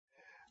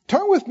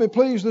Turn with me,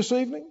 please, this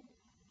evening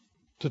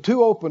to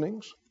two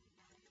openings.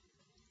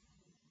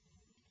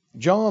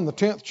 John, the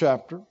 10th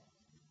chapter,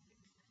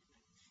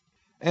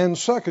 and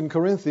 2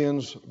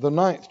 Corinthians, the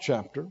 9th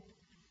chapter.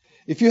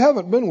 If you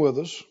haven't been with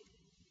us,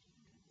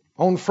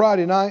 on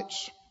Friday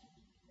nights,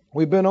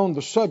 we've been on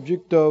the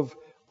subject of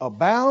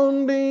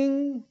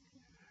abounding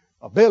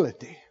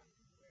ability.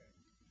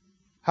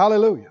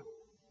 Hallelujah.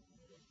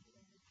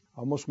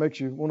 Almost makes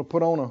you want to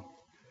put on a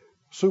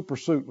super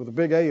suit with a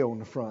big A on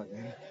the front.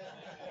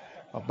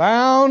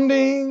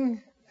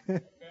 Abounding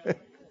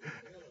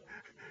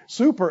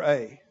super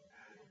A.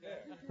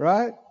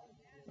 Right?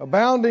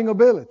 Abounding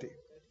ability.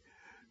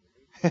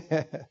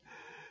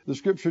 The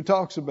scripture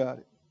talks about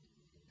it.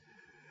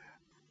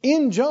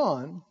 In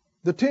John,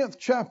 the 10th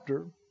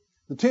chapter,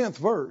 the 10th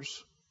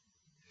verse,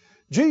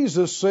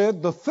 Jesus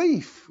said, "The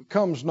thief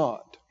comes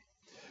not,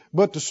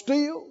 but to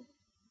steal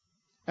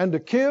and to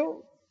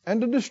kill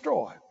and to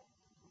destroy.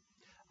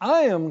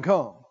 I am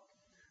come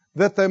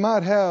that they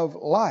might have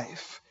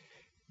life,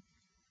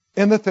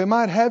 and that they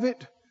might have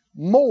it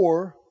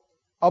more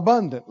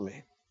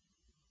abundantly."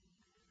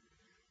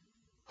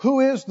 Who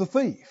is the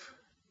thief?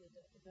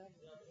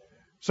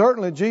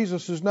 Certainly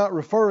Jesus is not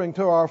referring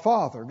to our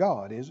Father,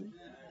 God, is He?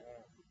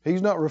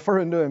 He's not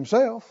referring to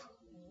Himself.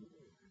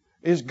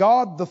 Is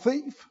God the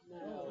thief?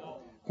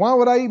 Why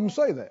would I even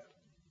say that?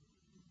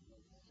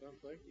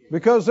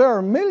 Because there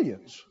are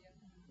millions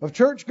of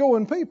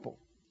church-going people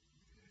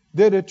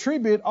that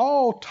attribute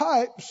all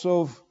types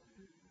of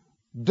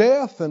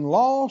death and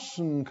loss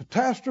and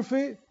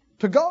catastrophe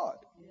to God.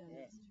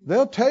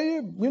 They'll tell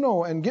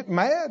you, and get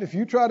mad if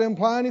you try to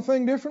imply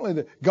anything differently,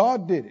 that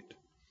God did it.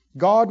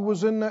 God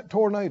was in that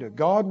tornado.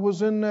 God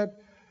was in that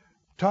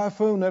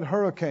typhoon, that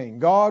hurricane.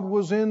 God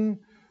was in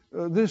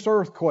this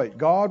earthquake.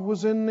 God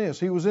was in this.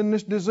 He was in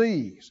this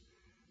disease.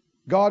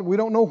 God, we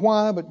don't know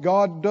why, but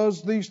God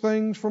does these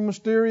things for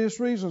mysterious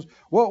reasons.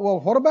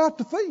 Well, what about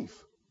the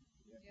thief?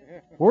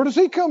 Where does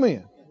he come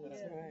in?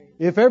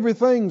 If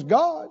everything's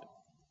God,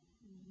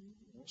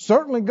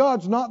 certainly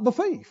God's not the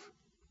thief.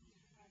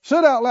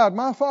 Said out loud,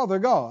 my Father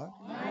God,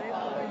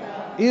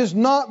 is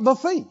not the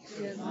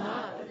thief.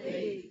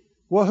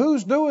 Well,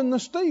 who's doing the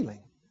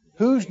stealing?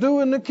 Who's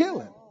doing the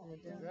killing?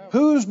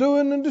 Who's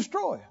doing the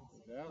destroying?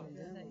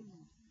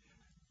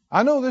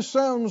 I know this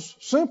sounds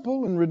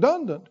simple and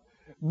redundant,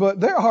 but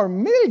there are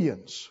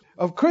millions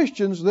of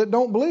Christians that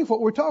don't believe what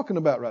we're talking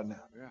about right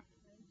now.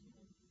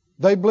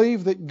 They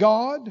believe that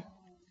God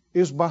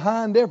is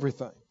behind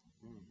everything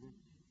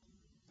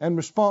and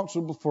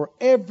responsible for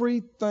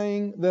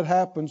everything that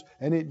happens,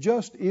 and it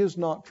just is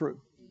not true.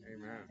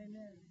 Amen.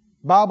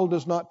 Bible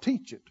does not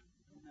teach it.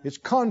 It's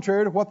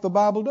contrary to what the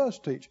Bible does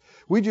teach.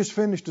 We just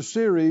finished a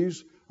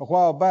series a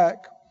while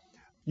back,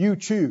 You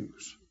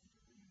Choose.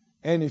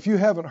 And if you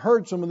haven't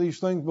heard some of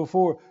these things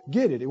before,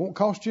 get it. It won't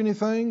cost you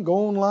anything.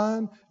 Go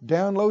online,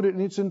 download it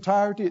in its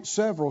entirety. It's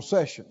several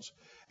sessions.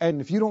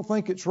 And if you don't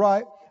think it's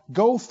right,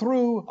 go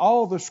through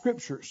all the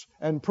scriptures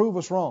and prove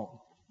us wrong.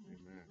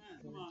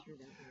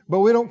 But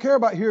we don't care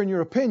about hearing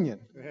your opinion.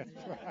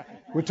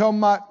 We're talking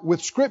about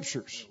with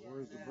scriptures.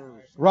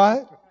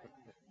 Right?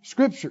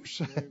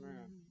 Scriptures.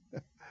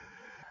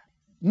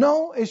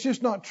 No, it's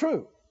just not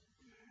true.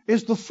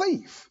 It's the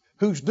thief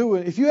who's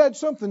doing it. If you had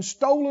something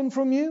stolen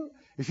from you,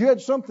 if you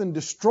had something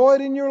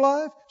destroyed in your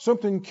life,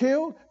 something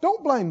killed,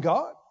 don't blame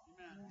God.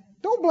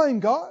 Don't blame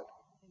God.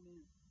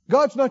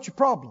 God's not your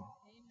problem.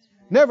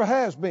 Never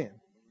has been.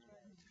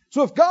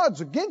 So if God's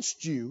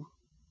against you,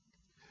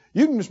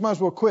 you can just might as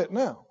well quit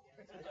now.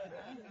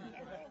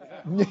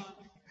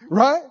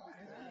 Right?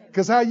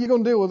 Because how are you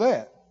going to deal with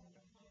that?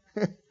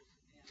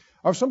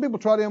 Or some people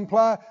try to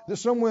imply that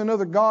some way or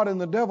another God and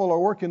the devil are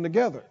working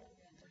together.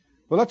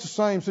 Well, that's the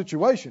same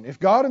situation. If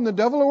God and the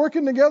devil are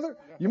working together,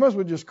 you must as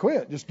well just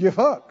quit. Just give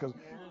up. Because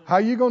how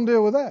are you going to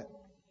deal with that?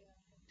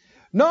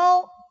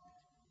 No,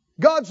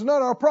 God's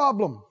not our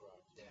problem.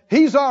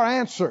 He's our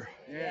answer.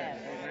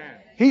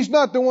 He's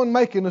not the one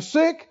making us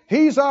sick.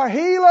 He's our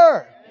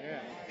healer.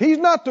 He's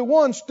not the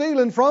one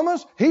stealing from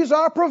us. He's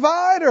our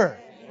provider.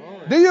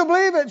 Do you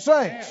believe it,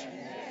 saints?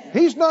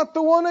 He's not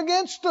the one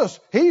against us.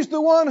 He's the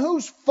one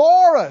who's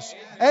for us.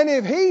 And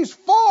if He's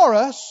for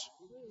us,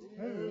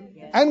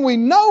 and we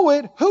know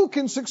it, who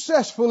can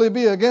successfully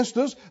be against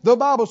us? The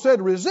Bible said,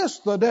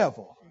 resist the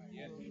devil.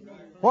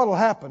 What'll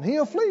happen?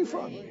 He'll flee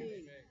from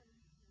you.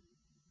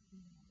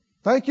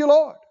 Thank you,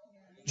 Lord.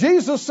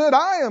 Jesus said,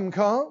 I am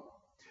come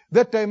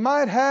that they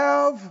might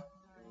have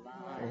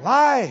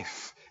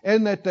life,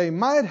 and that they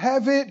might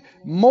have it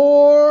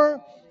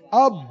more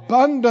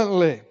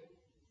abundantly.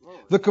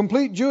 The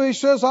complete Jewish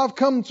says, I've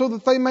come so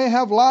that they may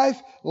have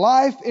life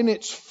in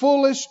its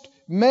fullest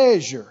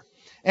measure.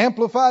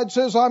 Amplified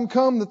says, I'm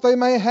come that they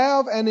may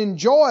have and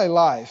enjoy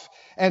life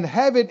and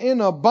have it in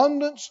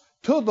abundance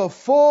to the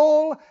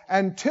full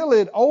until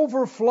it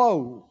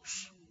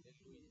overflows.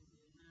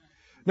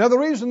 Now, the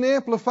reason the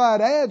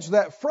Amplified adds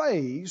that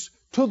phrase,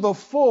 to the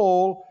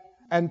full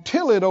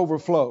until it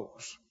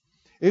overflows,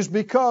 is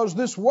because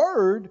this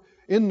word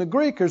In the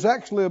Greek, there's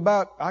actually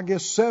about,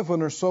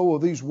 7 or so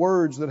of these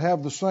words that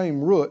have the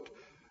same root,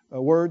 a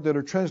word that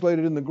are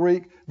translated in the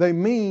Greek. They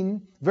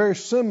mean very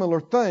similar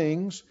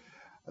things.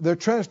 They're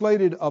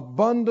translated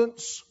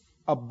abundance,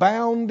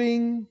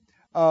 abounding.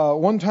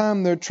 One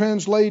time they're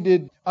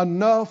translated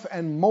enough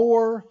and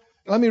more.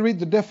 Let me read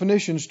the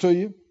definitions to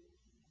you.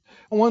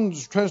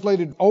 One's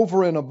translated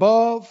over and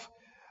above,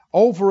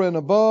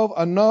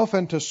 enough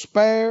and to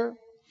spare.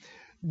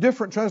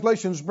 Different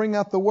translations bring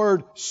out the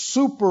word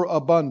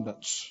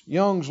superabundance.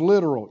 Young's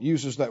Literal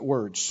uses that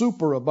word,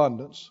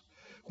 superabundance.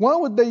 Why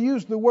would they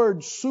use the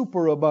word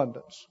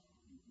superabundance?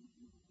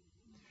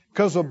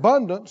 Because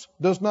abundance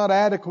does not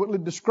adequately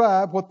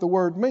describe what the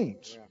word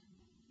means.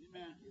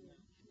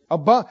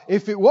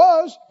 If it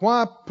was,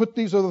 why put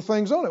these other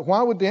things on it?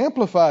 Why would the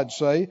Amplified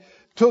say,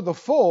 to the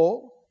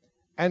full,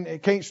 and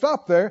it can't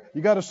stop there,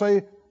 you got to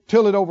say,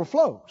 till it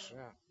overflows.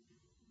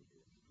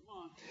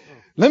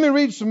 Let me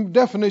read some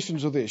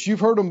definitions of this.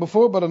 You've heard them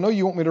before, but I know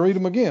you want me to read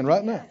them again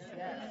right now.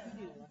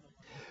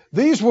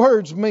 These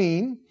words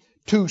mean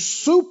to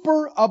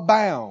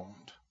superabound,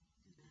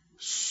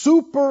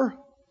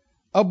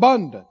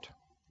 superabundant.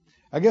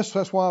 I guess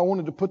that's why I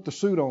wanted to put the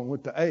suit on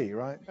with the A,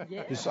 right?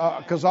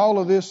 Because all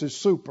of this is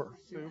super.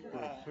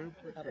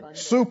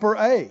 Super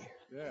A.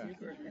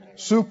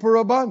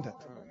 Superabundant.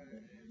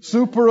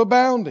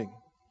 Superabounding.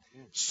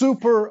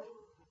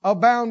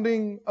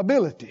 Superabounding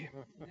ability.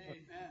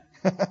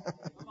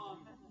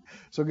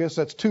 So I guess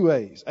that's 2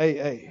 A's.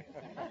 AA.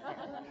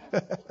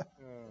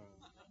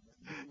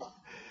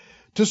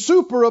 To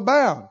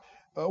superabound.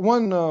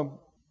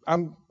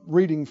 I'm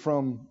reading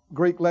from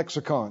Greek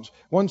lexicons.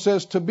 One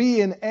says to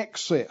be in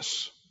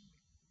excess.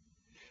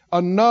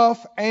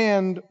 Enough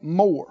and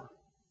more.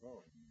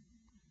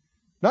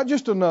 Not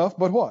just enough,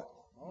 but what?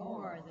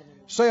 More.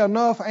 Say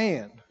enough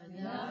and.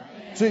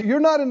 See, you're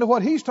not into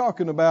what he's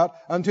talking about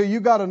until you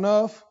got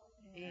enough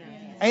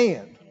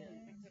and.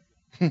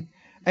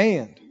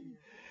 And.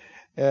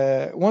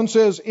 One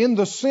says in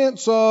the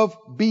sense of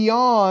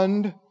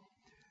beyond,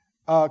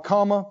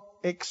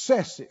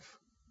 excessive.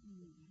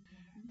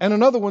 And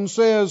another one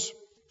says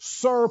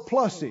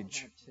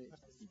surplusage.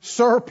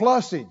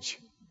 Surplusage.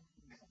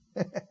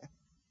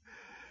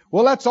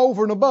 Well, that's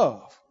over and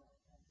above,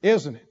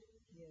 isn't it?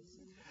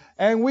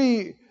 And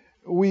we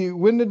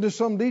went into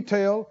some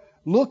detail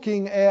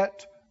looking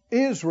at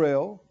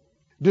Israel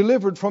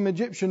delivered from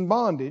Egyptian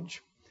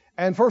bondage.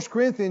 And 1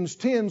 Corinthians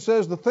 10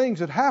 says the things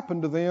that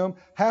happened to them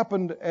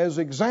happened as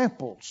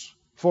examples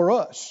for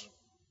us.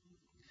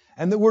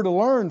 And that we're to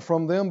learn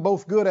from them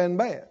both good and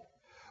bad.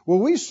 Well,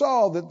 we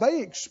saw that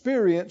they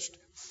experienced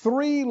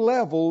 3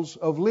 levels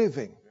of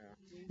living,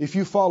 if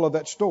you follow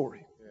that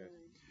story.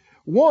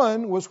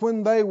 One was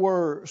when they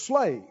were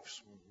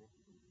slaves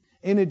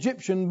in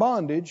Egyptian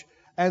bondage,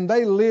 and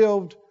they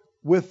lived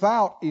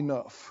without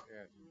enough.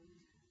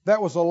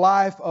 That was a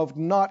life of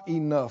not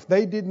enough.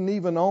 They didn't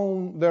even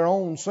own their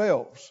own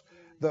selves.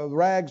 The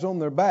rags on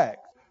their back,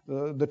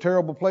 the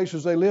terrible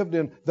places they lived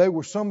in, they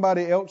were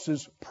somebody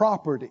else's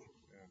property.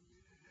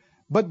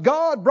 But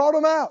God brought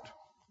them out.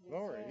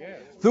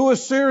 Through a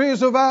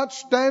series of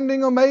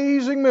outstanding,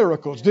 amazing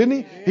miracles, didn't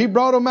He? He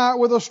brought them out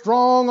with a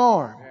strong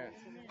arm.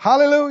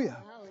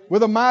 Hallelujah.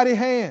 With a mighty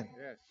hand.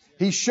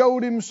 He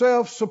showed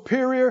Himself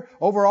superior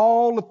over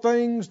all the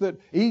things that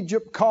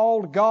Egypt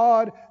called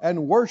God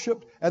and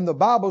worshiped. And the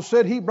Bible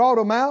said He brought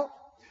them out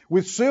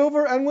with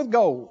silver and with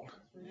gold.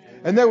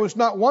 And there was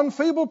not one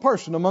feeble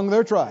person among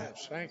their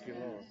tribes. Thank you,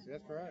 Lord.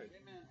 That's right.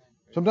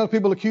 Sometimes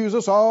people accuse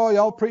us,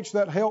 y'all preach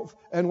that health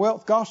and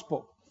wealth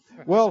gospel.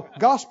 Well,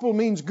 gospel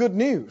means good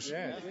news.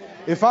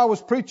 If I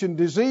was preaching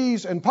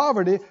disease and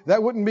poverty,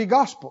 that wouldn't be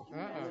gospel.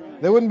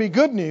 That wouldn't be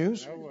good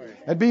news.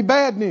 That'd be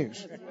bad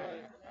news.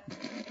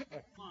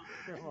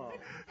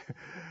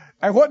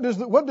 And what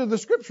did the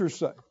Scriptures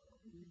say?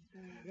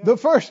 The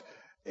first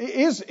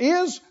is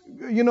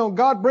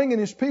God bringing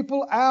His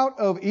people out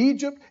of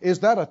Egypt. Is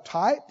that a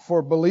type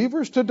for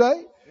believers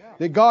today?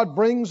 That God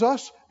brings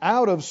us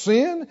out of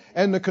sin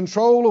and the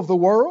control of the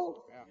world?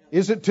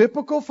 Is it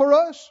typical for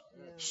us?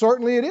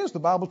 Certainly it is. The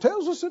Bible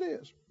tells us it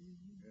is.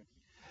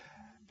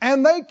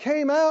 And they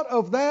came out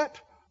of that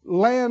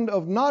land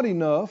of not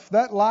enough,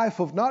 that life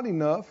of not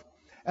enough.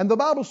 And the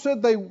Bible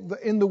said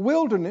in the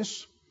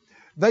wilderness,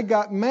 they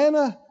got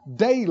manna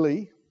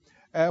daily.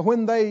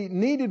 When they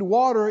needed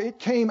water, it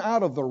came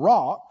out of the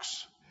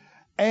rocks.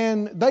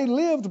 And they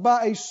lived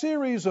by a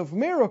series of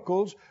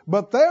miracles,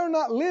 but they're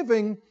not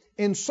living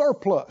in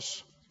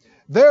surplus.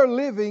 They're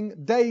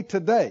living day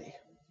to day,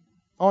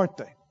 aren't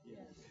they?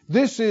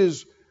 This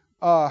is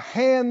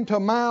hand to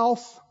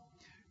mouth,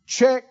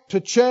 check to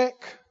check,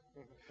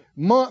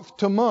 month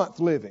to month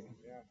living.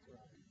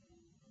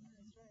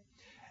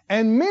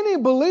 And many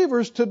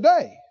believers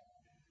today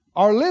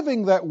are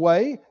living that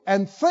way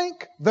and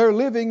think they're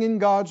living in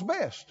God's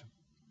best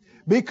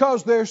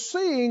because they're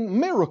seeing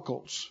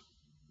miracles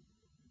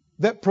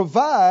that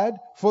provide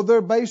for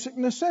their basic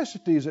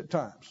necessities at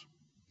times.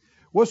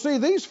 Well, see,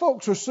 these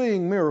folks are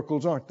seeing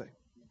miracles, aren't they?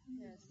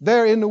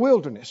 They're in the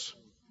wilderness.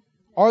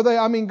 Are they?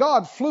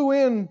 God flew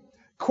in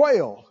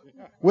quail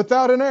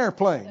without an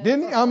airplane,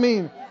 didn't he? I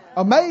mean,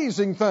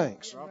 amazing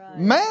things.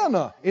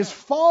 Manna is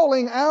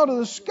falling out of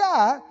the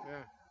sky,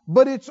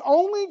 but it's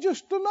only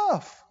just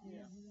enough.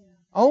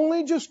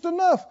 Only just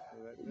enough.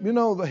 You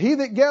know, he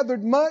that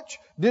gathered much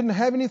didn't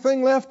have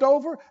anything left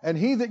over, and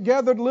he that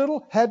gathered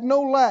little had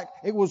no lack.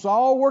 It was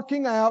all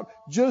working out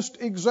just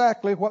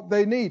exactly what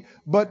they need.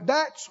 But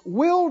that's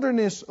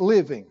wilderness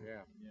living.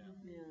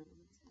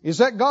 Is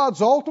that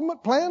God's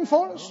ultimate plan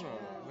for us?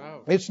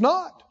 No. It's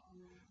not.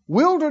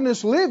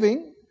 Wilderness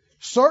living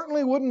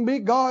certainly wouldn't be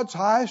God's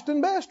highest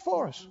and best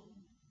for us.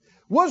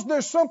 Was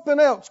there something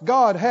else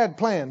God had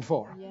planned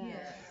for? Yes.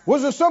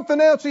 Was there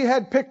something else He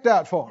had picked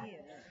out for?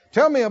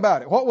 Tell me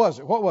about it. What was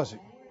it? What was it?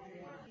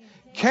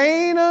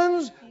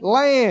 Canaan's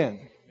land.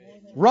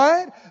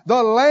 Right?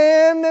 The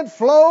land that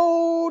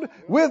flowed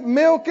with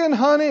milk and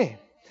honey.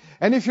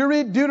 And if you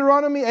read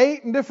Deuteronomy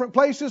 8 in different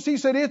places, he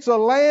said it's a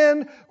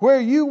land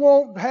where you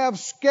won't have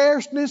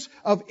scarceness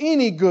of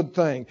any good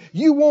thing.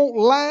 You won't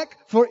lack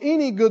for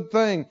any good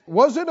thing.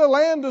 Was it a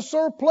land of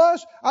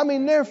surplus? I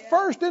mean, their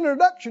first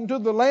introduction to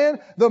the land,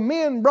 the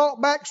men brought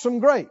back some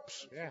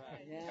grapes.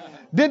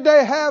 Did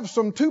they have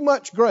some too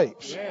much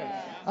grapes?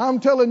 I'm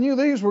telling you,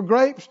 these were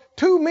grapes.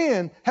 2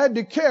 men had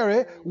to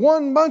carry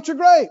 1 bunch of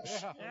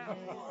grapes.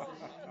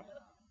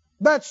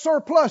 That's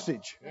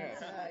surplusage.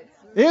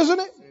 Isn't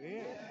it?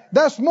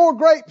 That's more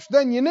grapes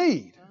than you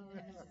need.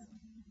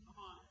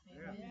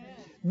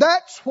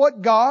 That's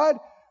what God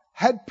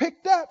had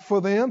picked out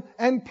for them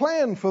and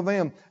planned for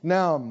them.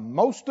 Now,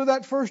 most of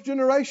that first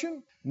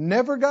generation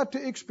never got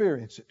to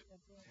experience it.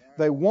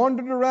 They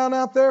wandered around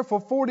out there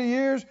for 40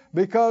 years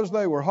because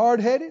they were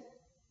hard-headed,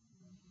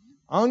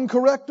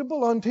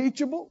 uncorrectable,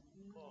 unteachable,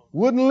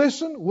 wouldn't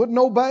listen, wouldn't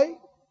obey.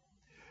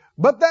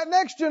 But that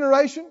next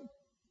generation,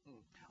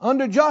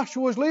 under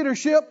Joshua's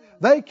leadership,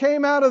 they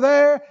came out of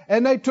there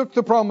and they took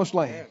the promised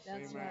land.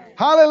 That's right.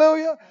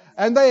 Hallelujah.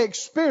 And they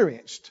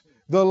experienced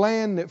the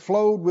land that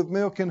flowed with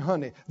milk and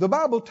honey. The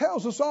Bible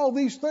tells us all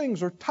these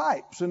things are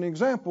types and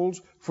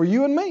examples for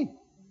you and me,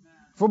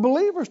 for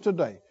believers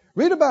today.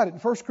 Read about it in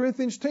 1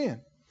 Corinthians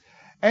 10.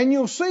 And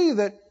you'll see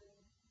that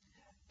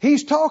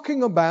he's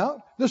talking about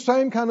the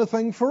same kind of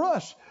thing for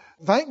us.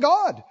 Thank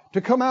God,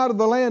 to come out of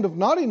the land of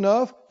not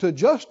enough to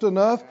just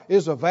enough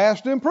is a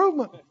vast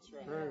improvement.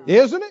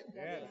 Isn't it?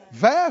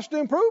 Vast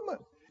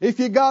improvement. If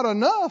you got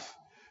enough,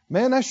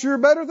 man, that's sure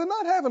better than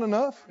not having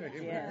enough.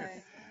 Yes.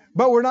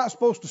 But we're not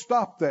supposed to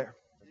stop there.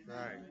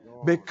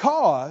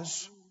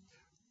 Because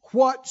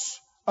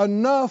what's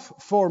enough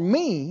for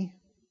me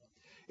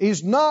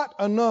is not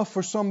enough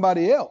for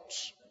somebody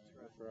else.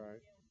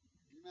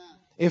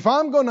 If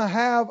I'm going to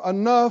have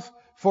enough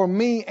for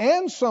me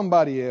and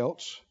somebody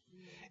else,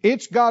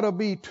 it's got to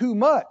be too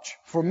much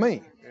for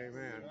me.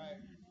 Amen.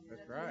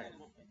 That's right.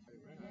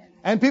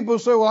 And people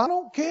say, well, I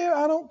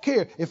don't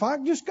care. If I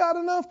just got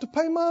enough to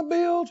pay my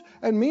bills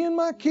and me and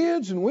my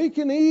kids and we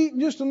can eat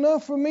just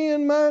enough for me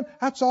and mine,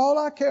 that's all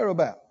I care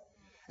about.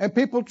 And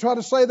people try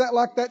to say that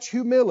like that's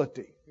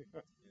humility.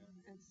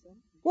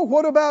 Well,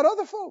 what about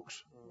other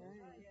folks?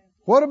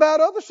 What about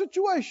other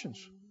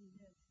situations?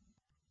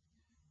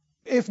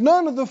 If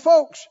none of the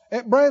folks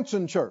at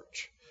Branson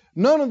Church,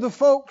 none of the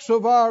folks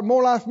of our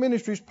More Life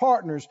Ministries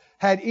partners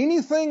had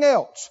anything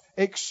else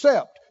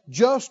except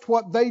just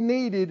what they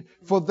needed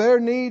for their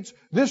needs,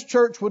 this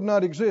church would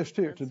not exist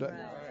here today.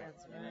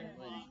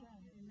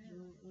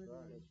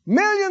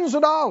 Millions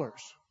of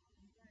dollars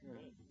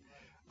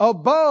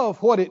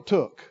above what it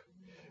took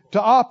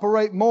to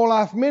operate More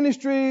Life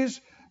Ministries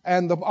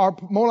and our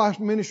More Life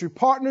Ministry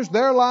partners,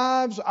 their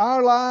lives,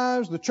 our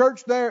lives, the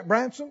church there at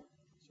Branson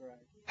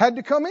had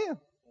to come in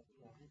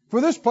for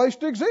this place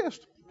to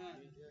exist.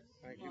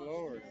 Thank you,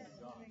 Lord.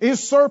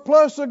 Is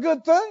surplus a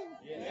good thing?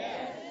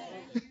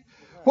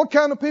 What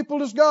kind of people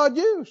does God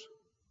use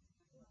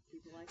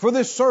for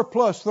this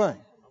surplus thing?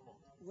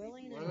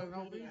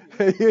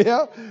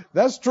 Yeah,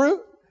 that's true.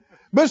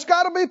 But it's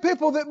got to be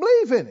people that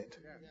believe in it.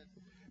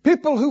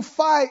 People who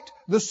fight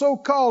the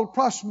so-called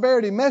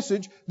prosperity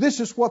message, this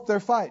is what they're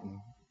fighting.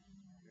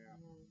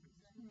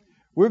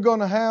 We're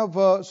going to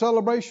have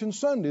Celebration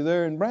Sunday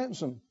there in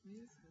Branson.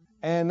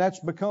 And that's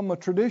become a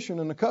tradition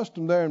and a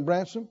custom there in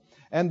Branson.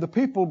 And the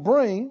people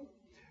bring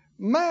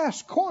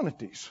mass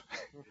quantities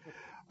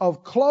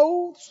of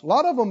clothes, a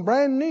lot of them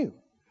brand new,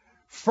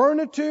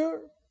 furniture,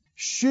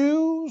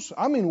 shoes,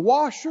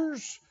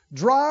 washers,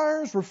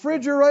 dryers,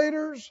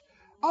 refrigerators,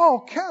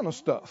 all kind of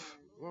stuff.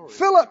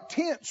 Fill up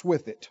tents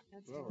with it,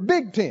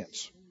 big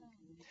tents.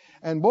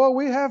 And boy,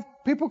 we have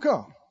people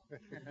come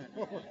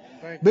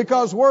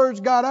because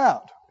words got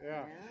out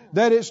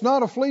that it's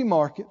not a flea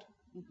market.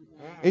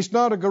 It's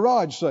not a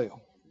garage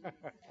sale.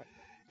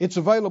 It's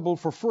available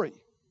for free.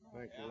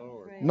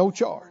 No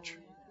charge.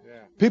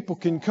 People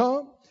can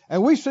come.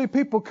 And we see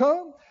people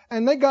come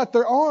and they got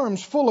their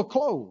arms full of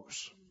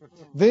clothes.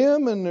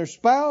 Them and their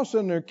spouse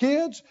and their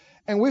kids.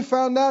 And we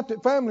found out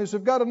that families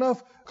have got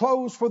enough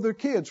clothes for their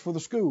kids for the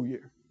school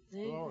year.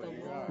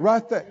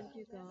 Right there.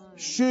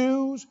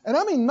 Shoes.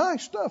 And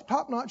nice stuff,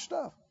 top-notch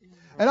stuff.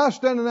 And I was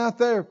standing out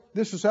there,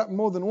 this has happened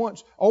more than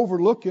once,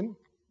 overlooking.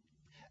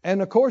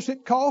 And of course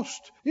it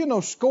cost,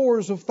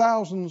 scores of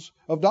thousands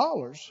of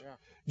dollars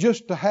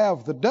just to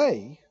have the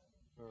day.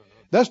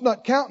 That's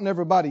not counting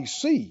everybody's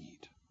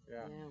seed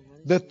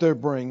that they're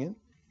bringing.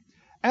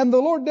 And the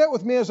Lord dealt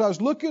with me as I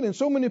was looking, and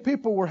so many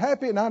people were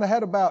happy. And I'd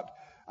had about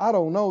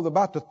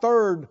the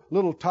third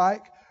little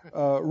tyke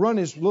run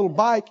his little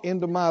bike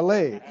into my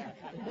leg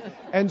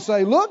and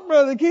say, "Look,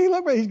 Brother Key,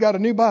 look, he's got a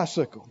new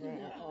bicycle."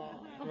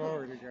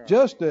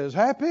 Just as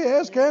happy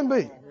as can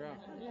be.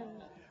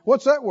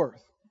 What's that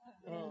worth?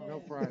 No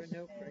price.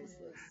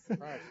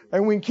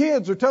 And when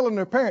kids are telling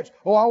their parents,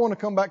 "Oh, I want to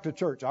come back to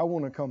church. I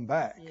want to come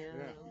back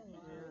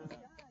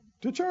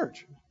to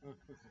church."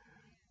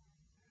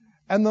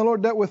 And the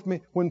Lord dealt with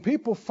me. When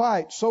people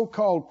fight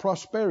so-called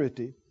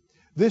prosperity,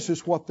 this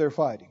is what they're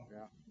fighting.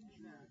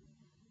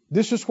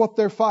 This is what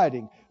they're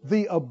fighting.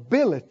 The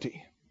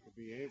ability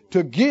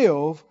to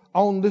give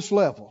on this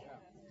level.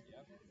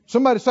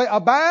 Somebody say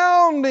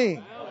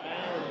abounding.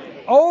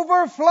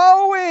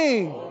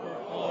 Overflowing.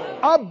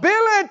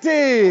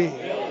 Ability.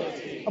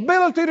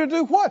 Ability to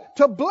do what?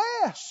 To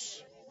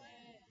bless.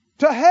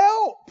 To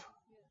help.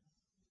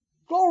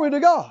 Glory to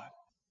God.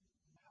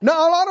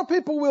 Now, a lot of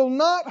people will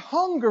not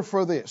hunger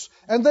for this,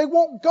 and they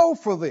won't go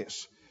for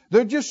this.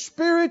 They're just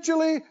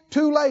spiritually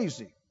too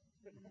lazy.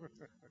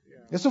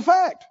 It's a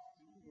fact.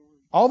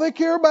 All they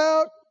care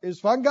about is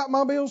if I got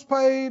my bills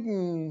paid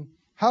and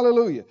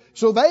hallelujah.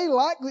 So they,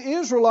 like the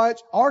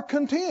Israelites, are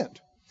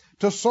content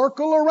to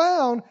circle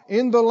around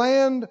in the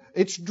land.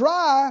 It's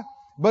dry,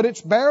 but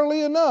it's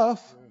barely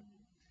enough,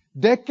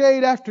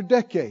 decade after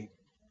decade.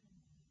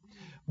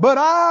 But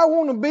I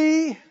want to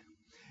be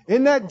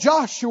in that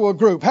Joshua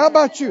group. How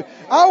about you?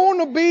 I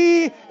want to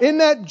be in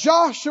that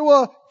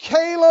Joshua,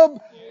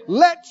 Caleb,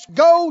 let's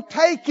go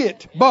take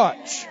it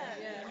bunch.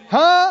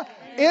 Huh?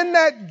 In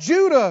that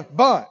Judah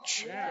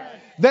bunch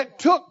that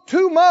took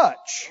too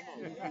much.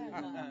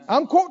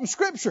 I'm quoting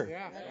scripture.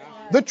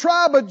 The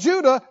tribe of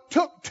Judah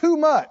took too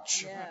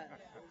much.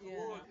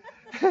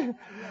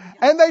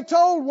 And they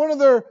told one of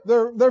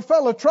their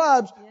fellow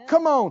tribes,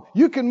 "Come on,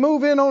 you can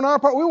move in on our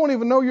part. We won't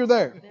even know you're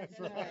there."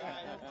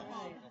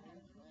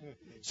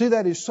 See,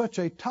 that is such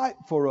a type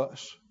for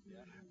us,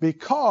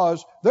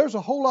 because there's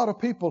a whole lot of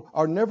people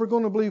are never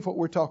going to believe what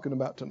we're talking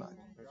about tonight.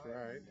 That's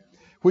right.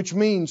 Which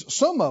means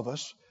some of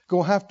us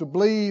going to have to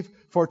believe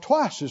for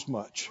twice as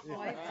much.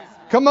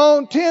 Come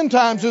on, 10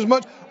 times as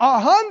much,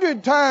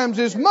 100 times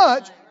as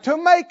much to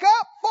make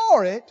up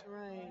for it.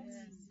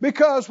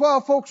 Because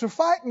while folks are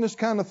fighting this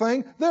kind of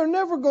thing, they're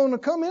never going to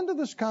come into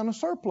this kind of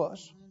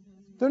surplus.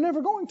 They're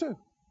never going to.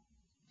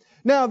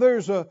 Now,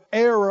 there's an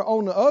error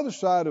on the other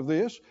side of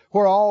this,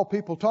 where all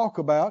people talk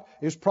about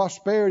is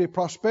prosperity,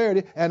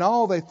 prosperity, and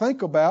all they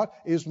think about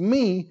is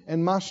me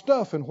and my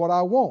stuff and what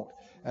I want.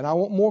 And I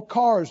want more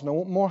cars, and I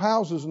want more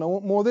houses, and I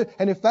want more of this.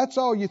 And if that's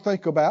all you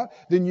think about,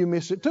 then you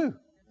miss it too.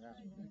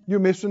 You're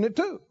missing it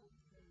too.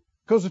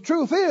 Because the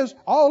truth is,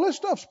 all this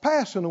stuff's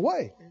passing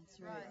away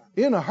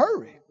in a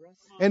hurry.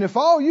 And if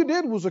all you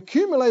did was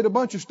accumulate a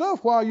bunch of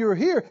stuff while you were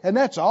here, and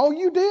that's all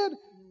you did,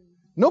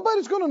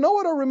 nobody's going to know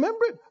it or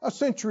remember it a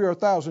century or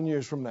 1,000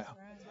 years from now.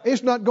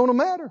 It's not going to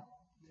matter.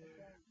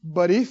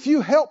 But if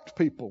you helped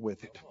people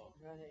with it,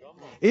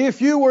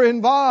 if you were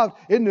involved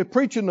in the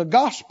preaching the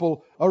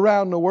gospel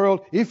around the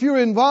world, if you're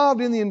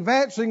involved in the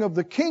advancing of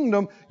the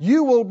kingdom,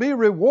 you will be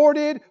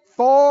rewarded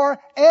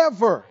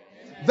forever.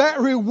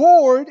 That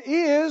reward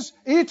is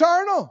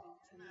eternal.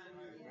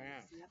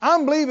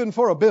 I'm believing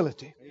for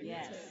ability.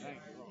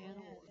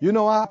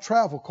 I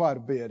travel quite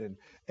a bit,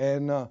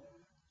 and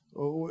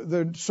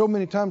there's so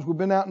many times we've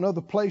been out in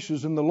other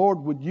places, and the Lord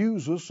would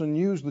use us and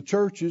use the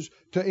churches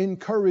to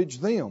encourage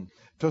them,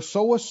 to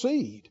sow a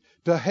seed,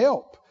 to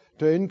help,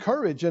 to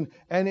encourage. And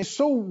it's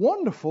so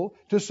wonderful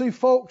to see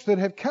folks that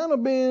have kind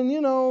of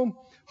been,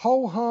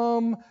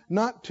 ho-hum,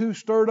 not too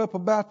stirred up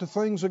about the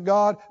things of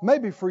God,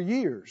 maybe for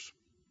years.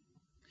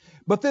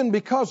 But then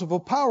because of a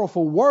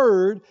powerful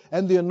word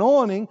and the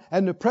anointing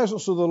and the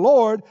presence of the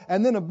Lord,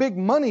 and then a big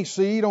money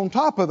seed on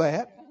top of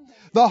that,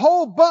 the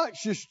whole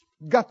bunch just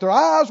got their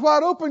eyes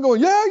wide open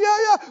going,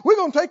 yeah, we're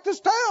going to take this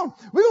town.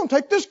 We're going to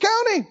take this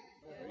county.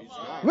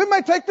 We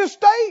may take this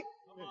state.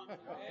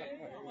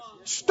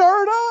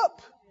 Stirred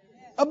up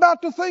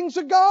about the things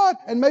of God,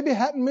 and maybe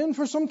hadn't been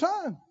for some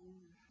time.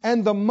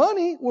 And the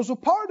money was a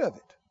part of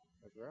it.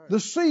 The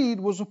seed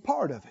was a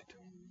part of it.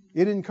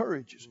 It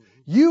encourages.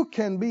 You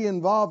can be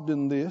involved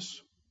in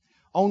this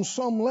on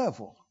some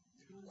level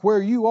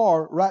where you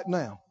are right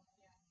now.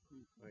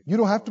 You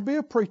don't have to be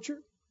a preacher.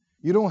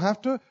 You don't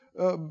have to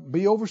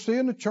be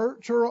overseeing a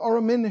church or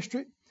a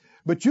ministry.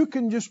 But you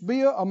can just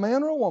be a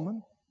man or a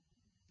woman,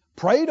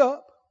 prayed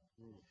up,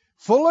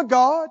 full of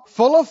God,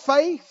 full of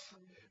faith,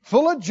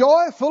 full of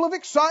joy, full of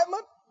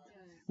excitement,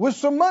 with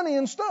some money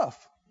and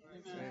stuff.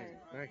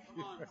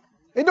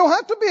 It don't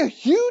have to be a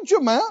huge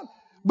amount,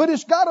 but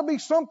it's got to be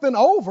something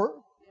over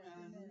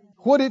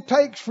what it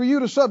takes for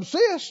you to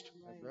subsist.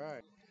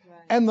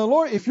 And the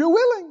Lord, if you're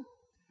willing,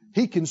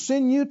 He can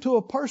send you to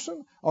a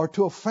person or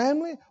to a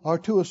family or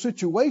to a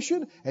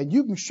situation, and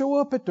you can show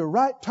up at the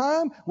right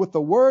time with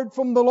the word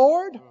from the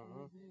Lord.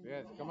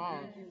 Yes, come on.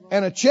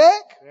 And a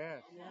check.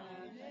 Yes.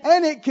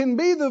 And it can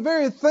be the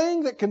very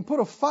thing that can put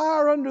a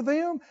fire under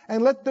them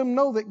and let them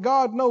know that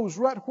God knows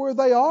right where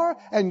they are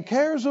and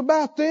cares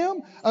about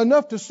them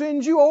enough to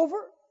send you over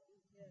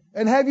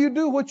and have you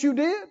do what you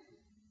did.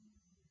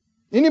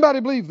 Anybody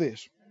believe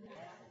this?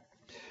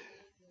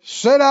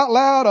 Said out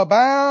loud,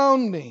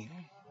 abounding,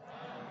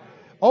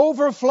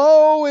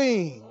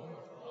 overflowing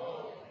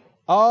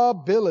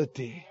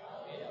ability.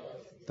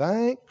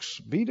 Thanks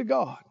be to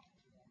God.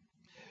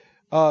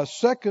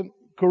 2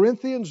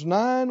 Corinthians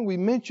 9 we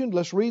mentioned.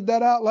 Let's read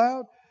that out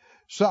loud.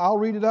 So I'll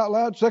read it out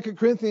loud. 2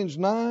 Corinthians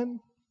 9.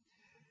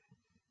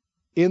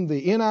 In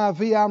the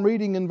NIV I'm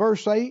reading in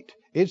verse 8.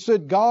 It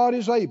said, God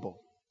is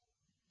able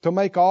to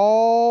make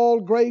all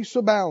grace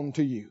abound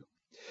to you,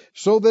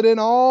 so that in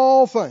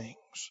all things,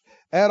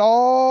 at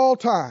all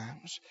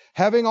times,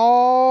 having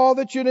all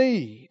that you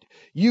need,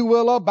 you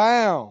will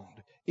abound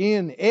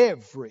in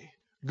every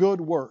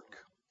good work.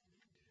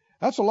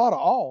 That's a lot of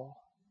all.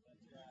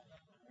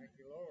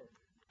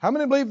 How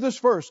many believe this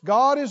verse?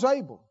 God is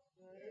able.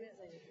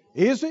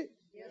 Is He?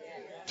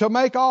 To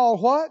make all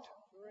what?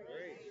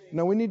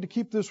 Now we need to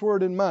keep this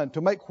word in mind.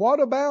 To make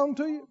what abound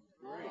to you?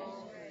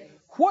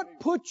 What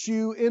puts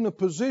you in a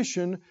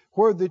position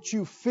where that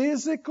you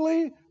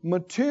physically,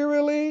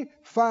 materially,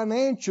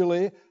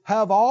 financially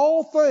have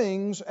all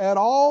things at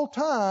all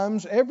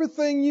times,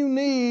 everything you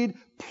need,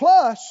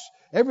 plus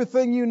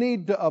everything you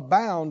need to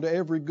abound to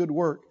every good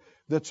work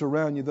that's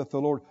around you that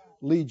the Lord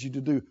leads you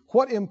to do?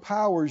 What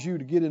empowers you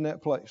to get in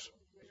that place?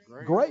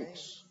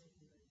 Grace.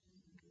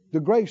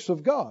 The grace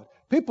of God.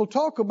 People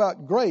talk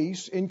about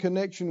grace in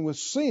connection with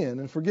sin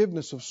and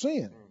forgiveness of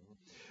sin.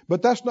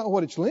 But that's not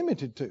what it's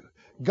limited to.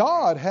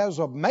 God has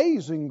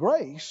amazing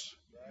grace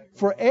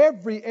for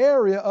every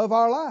area of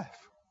our life.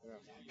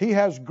 He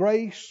has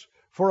grace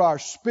for our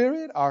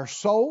spirit, our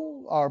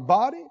soul, our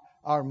body,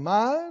 our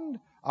mind,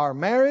 our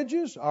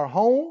marriages, our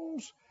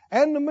homes,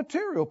 and the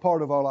material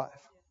part of our life.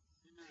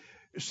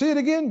 See it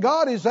again.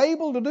 God is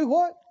able to do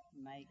what?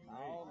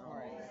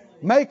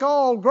 Make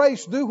all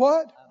grace do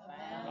what?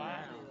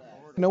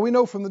 Now we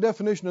know from the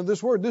definition of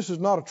this word, this is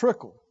not a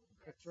trickle.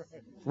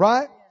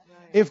 Right?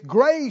 If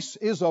grace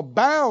is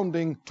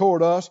abounding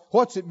toward us,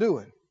 what's it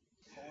doing?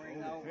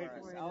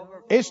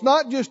 It's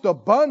not just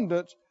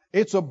abundance,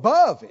 it's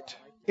above it.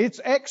 It's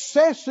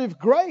excessive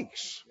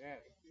grace.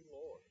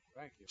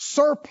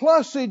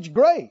 Surplusage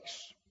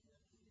grace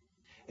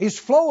is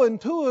flowing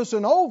to us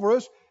and over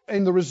us.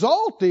 And the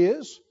result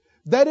is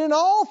that in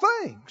all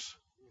things,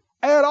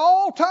 at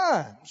all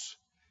times,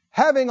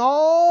 having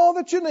all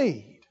that you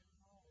need,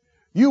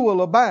 you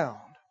will abound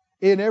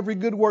in every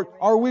good work.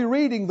 Are we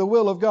reading the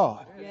will of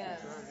God? Yes.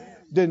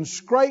 Then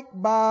scrape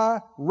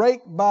by,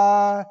 rake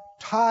by,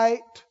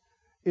 tight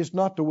is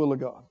not the will of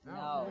God.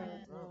 No.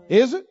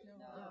 Is it?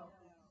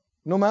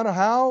 No matter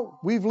how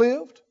we've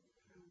lived,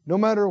 no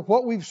matter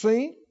what we've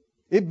seen,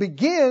 it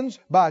begins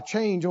by a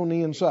change on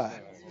the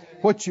inside.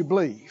 What you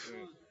believe.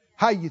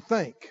 How you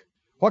think.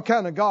 What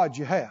kind of God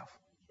you have.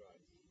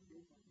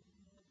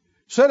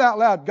 Said out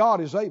loud,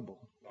 God is able,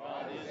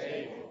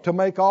 to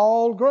make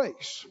all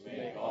grace,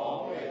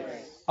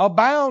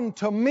 abound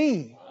to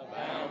me,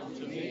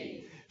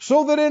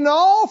 so that in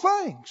all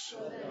things,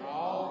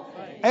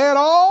 at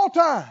all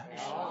times,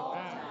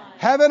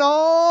 having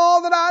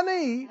all that I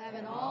need,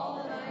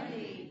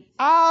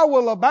 I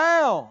will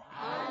abound.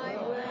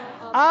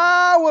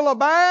 I will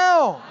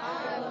abound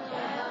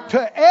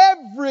to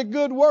every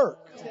good work.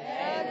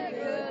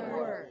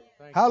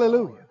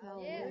 Hallelujah.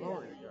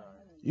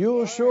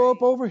 You'll show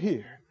up over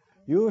here.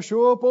 You'll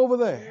show up over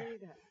there.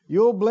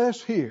 You'll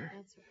bless here.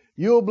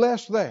 You'll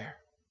bless there.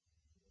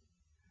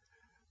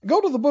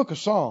 Go to the book of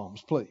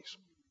Psalms, please.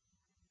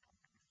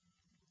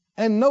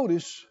 And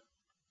notice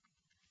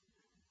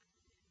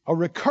a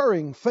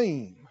recurring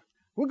theme.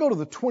 We'll go to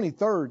the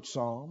 23rd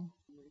Psalm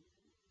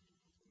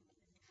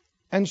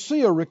and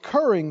see a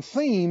recurring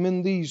theme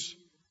in these,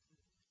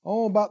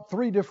 about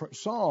 3 different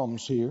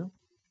Psalms here.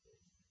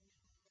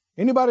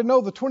 Anybody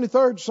know the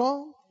 23rd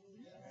Psalm?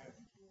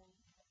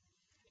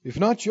 If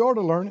not, you ought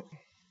to learn it.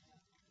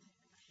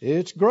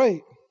 It's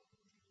great.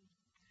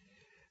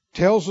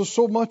 Tells us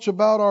so much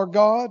about our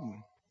God,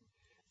 and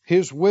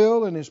His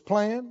will and His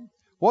plan.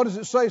 What does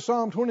it say,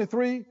 Psalm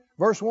 23,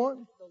 verse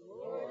 1?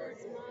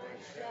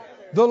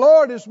 The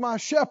Lord is my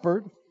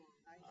shepherd.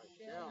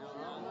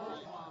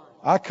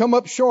 I come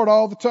up short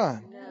all the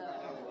time.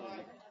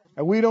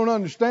 And we don't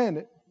understand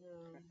it.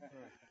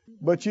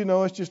 But you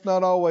know, it's just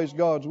not always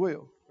God's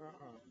will.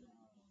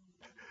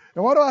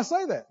 And why do I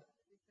say that?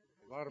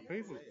 A lot of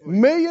people.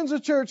 Millions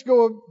of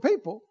church-going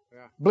people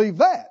believe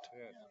that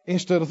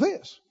instead of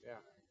this.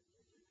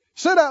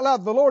 Said out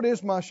loud, the Lord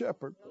is my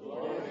shepherd.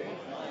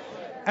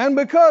 And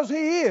because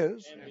He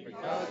is,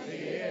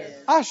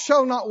 I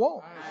shall not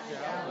want.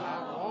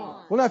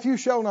 Well, now, if you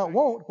shall not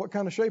want, what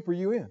kind of shape are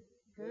you in?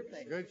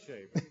 Good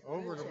shape.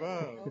 Over and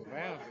above.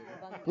 Boundary.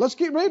 Let's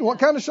keep reading. What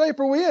kind of shape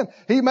are we in?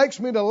 He makes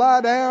me to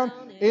lie down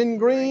in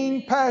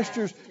green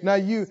pastures. Now,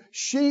 you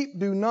sheep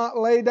do not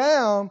lay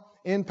down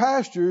in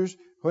pastures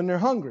when they're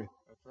hungry.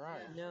 That's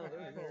right. No.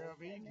 They're up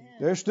eating.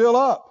 They're still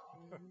up,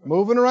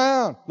 moving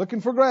around, looking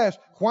for grass.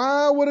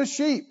 Why would a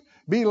sheep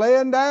be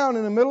laying down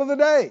in the middle of the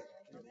day?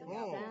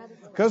 Full.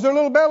 Because their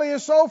little belly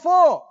is so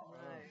full.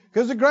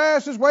 Because the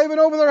grass is waving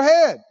over their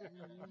head.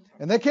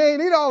 And they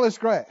can't eat all this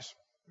grass.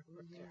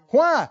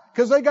 Why?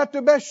 Because they got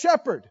the best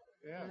shepherd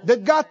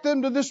that got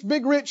them to this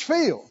big rich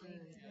field.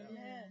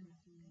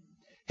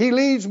 He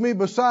leads me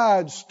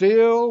beside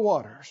still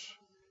waters.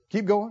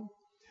 Keep going.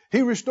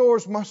 He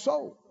restores my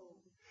soul.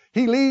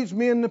 He leads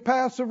me in the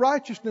paths of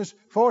righteousness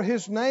for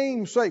His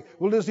name's sake.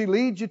 Well, does He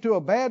lead you to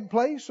a bad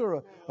place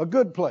or a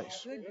good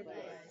place?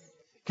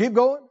 Keep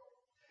going.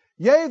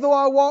 Yea, though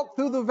I walk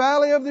through the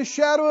valley of the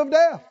shadow of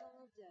death,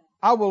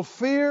 I will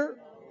fear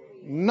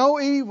no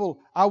evil.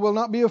 I will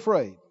not be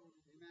afraid.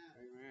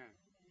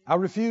 I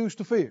refuse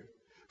to fear.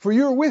 For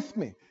you're with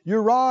me.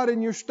 Your rod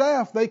and your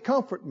staff, they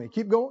comfort me.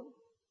 Keep going.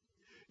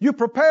 You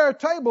prepare a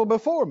table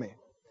before me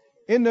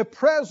in the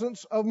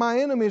presence of my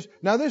enemies.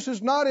 Now, this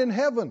is not in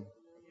heaven.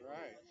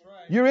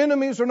 Your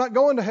enemies are not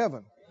going to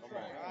heaven.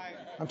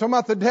 I'm talking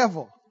about the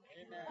devil.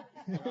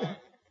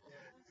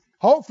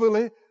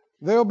 Hopefully,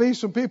 there'll be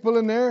some people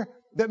in there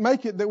that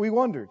make it that we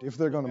wondered if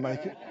they're going to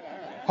make it.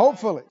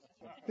 Hopefully.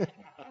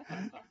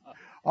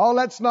 All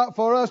that's not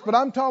for us, but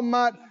I'm talking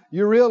about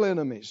your real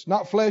enemies,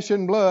 not flesh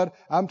and blood.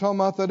 I'm talking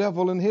about the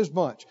devil and his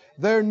bunch.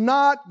 They're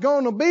not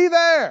going to be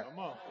there.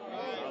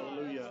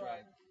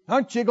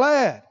 Aren't you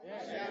glad?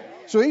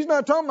 So He's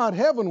not talking about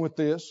heaven with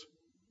this.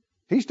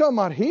 He's talking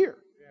about here.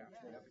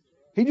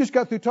 He just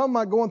got through talking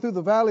about going through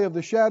the valley of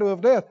the shadow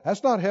of death.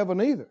 That's not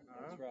heaven either.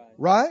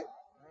 Right?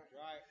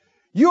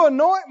 You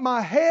anoint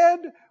my head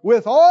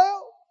with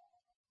oil,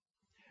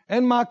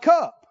 and my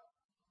cup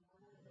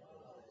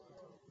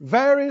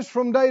varies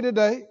from day to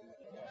day.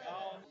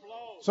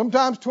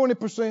 Sometimes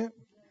 20%.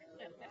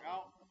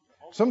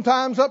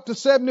 Sometimes up to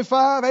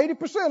 75,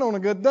 80% on a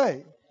good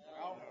day.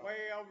 Way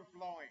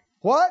overflowing.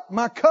 What?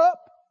 My cup?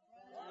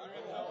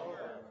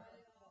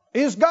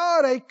 Is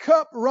God a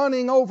cup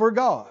running over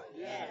God?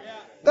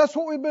 That's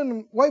what we've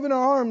been waving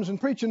our arms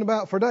and preaching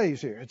about for days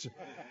here.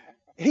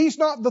 He's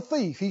not the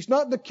thief. He's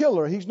not the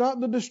killer. He's not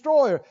the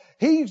destroyer.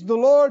 He's the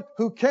Lord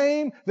who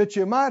came that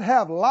you might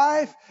have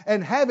life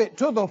and have it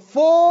to the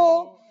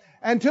full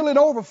until it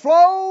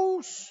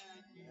overflows.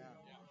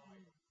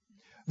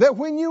 That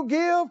when you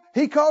give,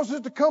 He causes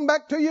it to come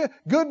back to you,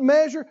 good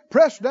measure,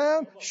 pressed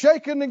down,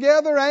 shaken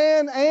together,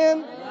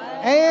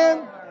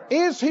 and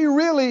is He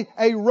really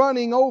a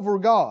running over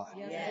God?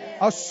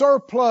 A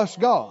surplus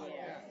God?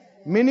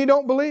 Many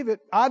don't believe it.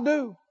 I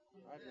do.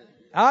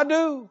 I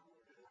do.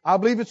 I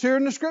believe it's here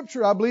in the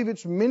Scripture. I believe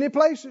it's many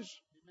places.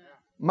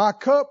 My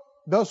cup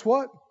does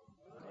what?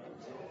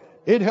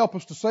 It'd help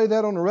us to say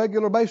that on a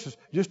regular basis.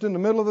 Just in the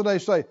middle of the day,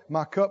 say,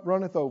 my cup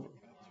runneth over.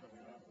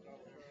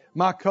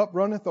 My cup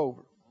runneth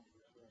over.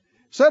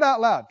 Say it out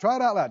loud. Try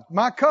it out loud.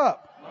 My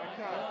cup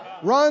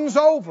runs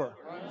over.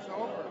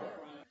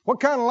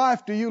 What kind of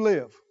life do you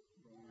live?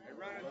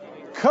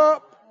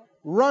 Cup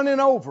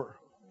running over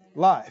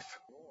life.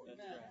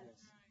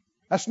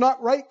 That's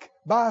not rake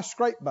by,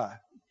 scrape by.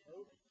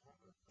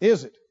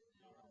 Is it?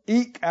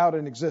 Eke out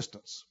an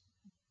existence.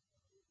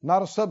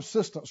 Not a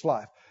subsistence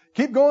life.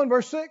 Keep going,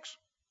 verse 6.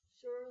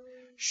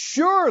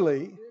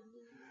 Surely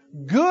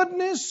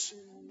goodness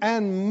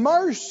and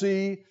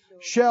mercy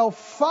shall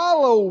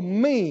follow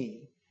me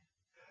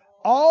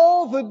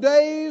all the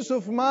days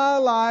of my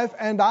life,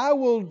 and I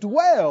will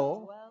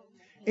dwell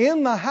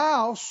in the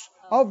house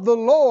of the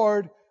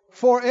Lord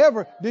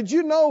forever. Did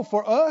you know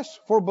for us,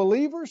 for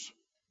believers,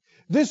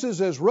 this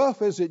is as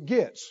rough as it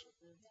gets?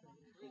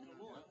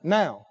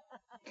 Now,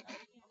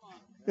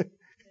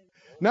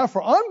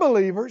 for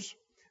unbelievers,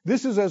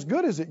 this is as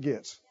good as it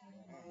gets.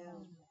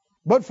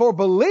 But for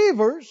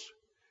believers,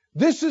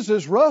 this is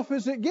as rough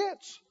as it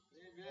gets.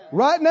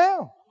 Right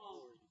now.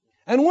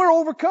 And we're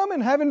overcoming,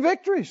 having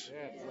victories.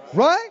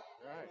 Right?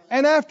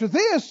 And after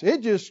this,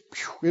 it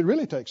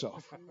really takes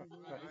off.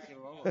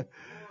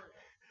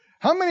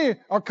 How many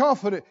are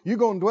confident you're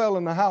going to dwell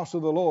in the house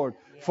of the Lord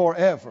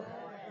forever?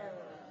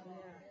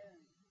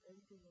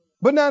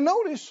 But now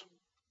notice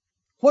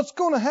what's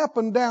going to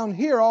happen down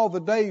here all the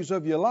days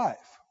of your life.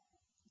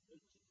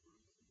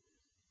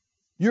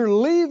 You're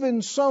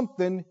leaving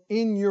something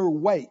in your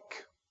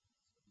wake.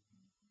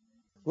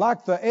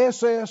 Like the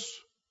SS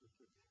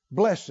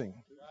Blessing.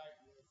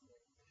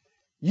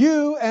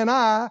 You and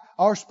I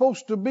are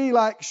supposed to be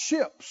like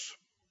ships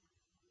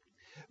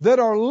that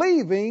are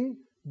leaving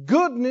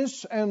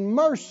goodness and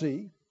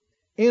mercy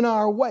in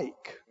our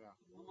wake.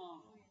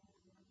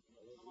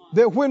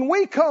 That when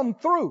we come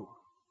through,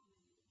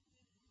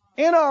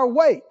 in our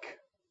wake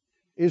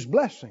is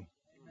blessing.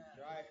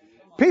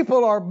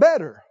 People are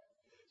better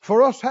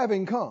for us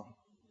having come.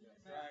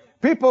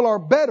 People are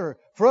better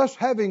for us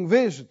having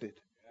visited,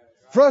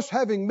 for us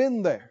having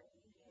been there.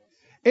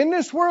 In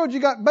this world, you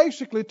got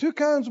basically two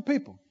kinds of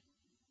people.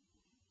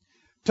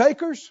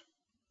 Takers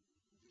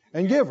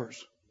and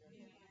givers.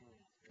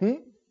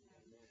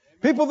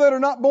 People that are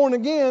not born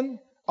again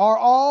are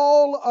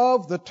all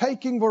of the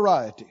taking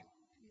variety.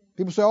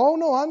 People say, oh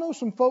no, I know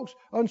some folks,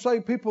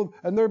 unsaved people,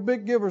 and they're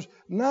big givers.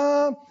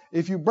 Nah,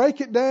 if you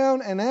break it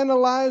down and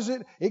analyze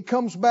it, it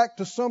comes back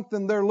to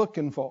something they're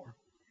looking for.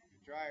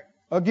 That's right.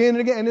 Again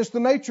and again, and it's the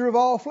nature of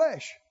all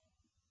flesh.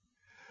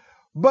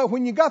 But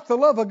when you got the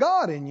love of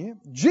God in you,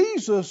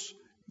 Jesus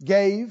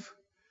gave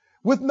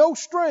with no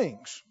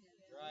strings.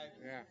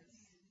 Yeah.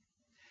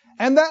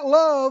 And that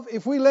love,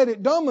 if we let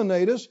it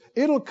dominate us,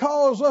 it'll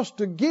cause us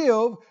to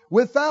give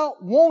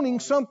without wanting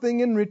something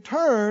in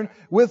return,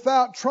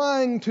 without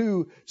trying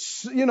to,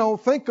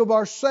 think of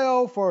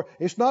ourselves, or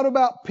it's not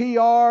about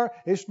PR,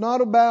 it's not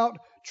about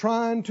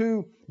trying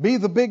to be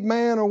the big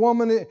man or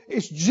woman.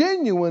 It's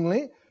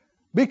genuinely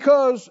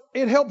because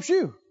it helps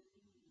you.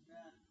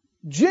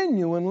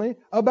 Genuinely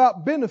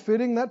about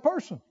benefiting that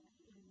person.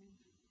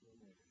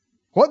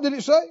 What did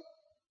it say?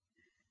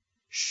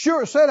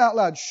 Sure, say it out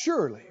loud.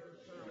 Surely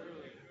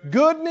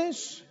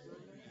goodness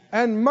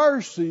and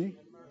mercy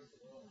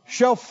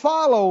shall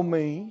follow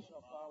me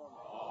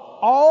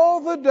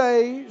all the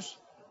days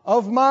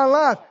of my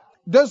life.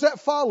 Does that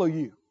follow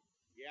you?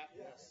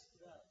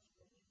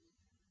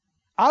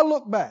 I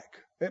look back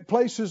at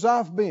places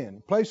I've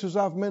been, places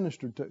I've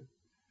ministered to.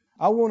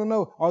 I want to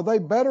know, are they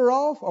better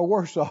off or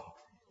worse off?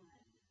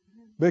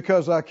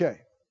 Because I came.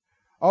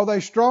 Are they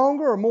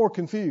stronger or more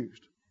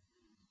confused?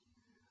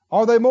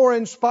 Are they more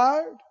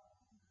inspired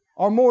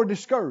or more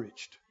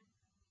discouraged?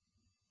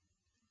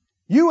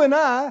 You and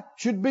I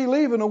should be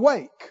leaving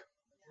awake.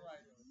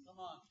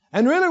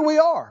 And really we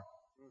are.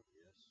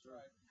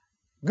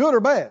 Good or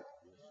bad.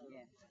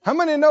 How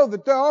many know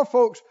that there are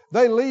folks,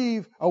 they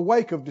leave a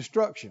wake of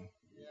destruction?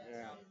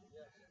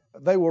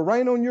 They will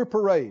rain on your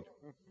parade.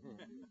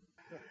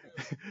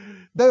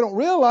 They don't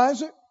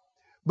realize it.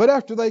 But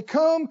after they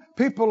come,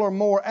 people are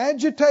more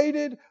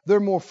agitated, they're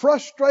more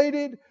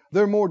frustrated,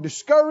 they're more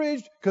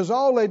discouraged, because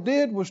all they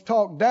did was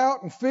talk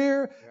doubt and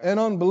fear and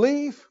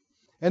unbelief.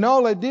 And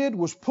all they did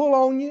was pull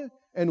on you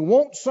and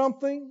want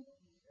something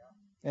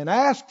and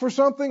ask for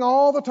something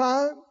all the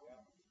time.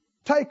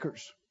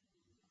 Takers.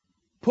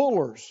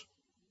 Pullers.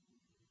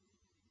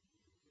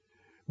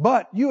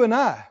 But you and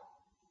I,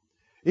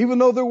 even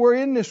though that we're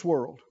in this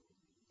world,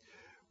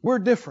 we're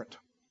different.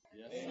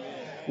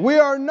 We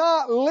are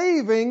not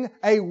leaving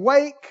a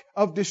wake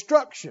of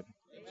destruction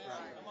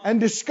and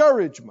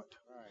discouragement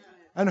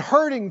and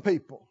hurting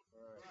people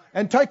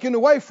and taking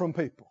away from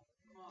people.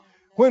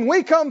 When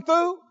we come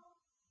through,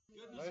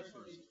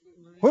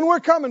 when we're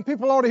coming,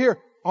 people ought to hear,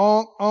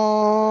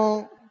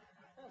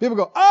 People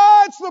go,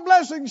 oh, it's the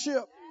blessing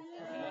ship.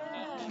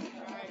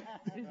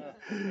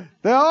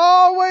 They're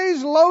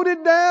always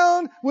loaded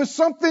down with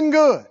something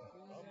good.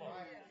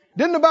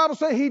 Didn't the Bible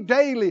say He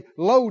daily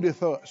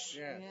loadeth us?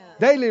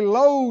 Daily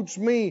loads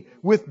me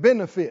with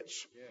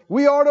benefits.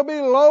 We ought to be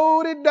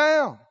loaded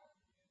down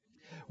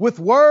with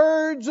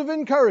words of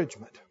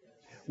encouragement,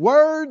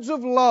 words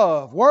of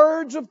love,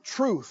 words of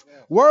truth,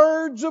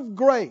 words of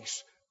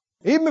grace.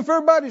 Even if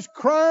everybody's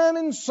crying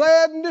and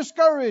sad and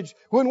discouraged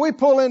when we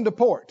pull into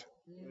port.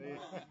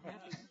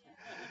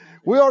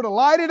 We ought to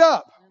light it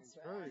up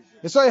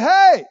and say,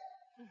 hey,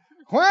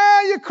 why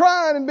are you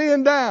crying and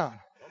being down?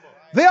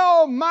 The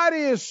Almighty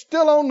is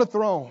still on the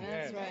throne.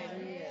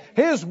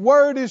 His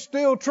word is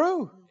still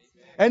true.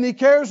 And He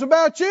cares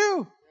about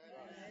you.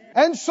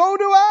 And so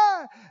do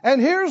I.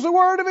 And here's the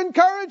word of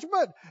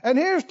encouragement. And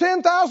here's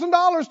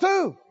 $10,000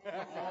 too.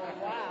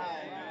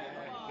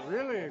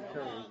 Really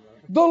encouraging.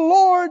 The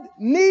Lord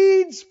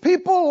needs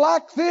people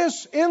like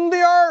this in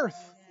the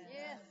earth.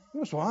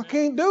 So I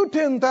can't do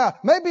 10,000.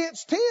 Maybe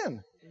it's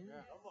 10.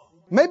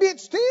 Maybe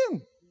it's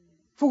 10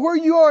 for where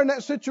you are in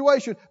that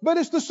situation. But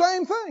it's the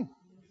same thing.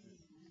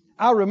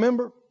 I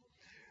remember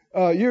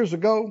years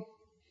ago,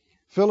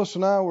 Phyllis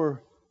and I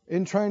were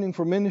in training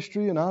for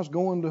ministry, and I was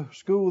going to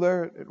school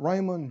there at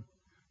Raymond,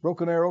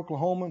 Broken Arrow,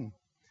 Oklahoma. And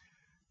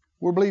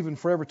we're believing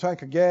for every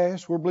tank of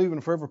gas. We're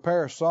believing for every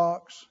pair of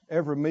socks,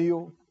 every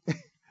meal,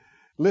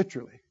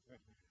 literally.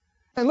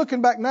 And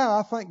looking back now,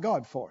 I thank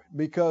God for it,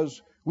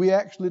 because we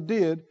actually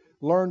did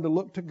learn to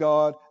look to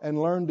God and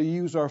learn to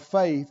use our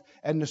faith.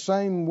 And the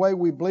same way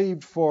we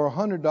believed for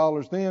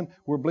 $100 then,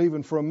 we're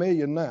believing for $1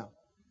 million now.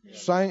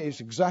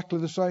 It's exactly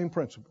the same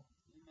principle.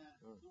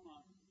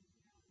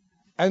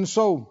 And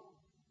so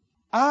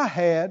I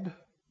had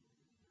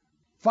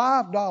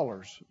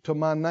 $5 to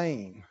my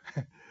name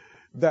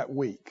that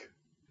week.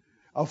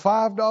 A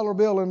 $5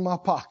 bill in my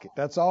pocket.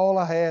 That's all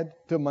I had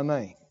to my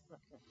name.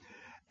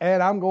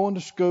 And I'm going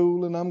to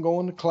school, and I'm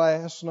going to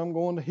class, and I'm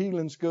going to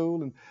healing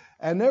school.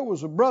 And there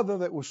was a brother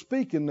that was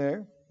speaking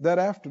there that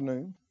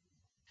afternoon.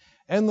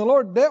 And the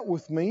Lord dealt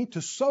with me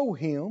to sow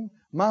him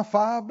my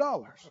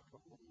 $5.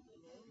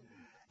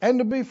 And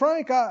to be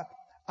frank, I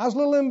was a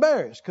little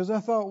embarrassed, because I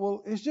thought,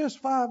 well, it's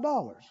just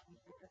 $5.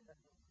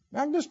 I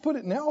can just put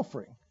it in the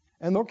offering.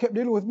 And the Lord kept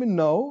dealing with me.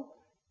 No,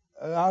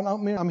 I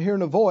don't mean I'm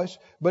hearing a voice,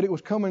 but it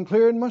was coming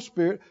clear in my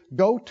spirit.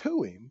 Go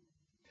to him.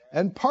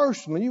 And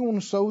personally, you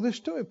want to sow this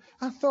to him.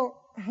 I thought,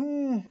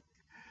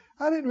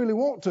 I didn't really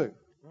want to.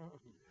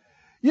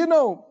 You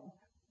know,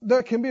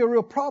 there can be a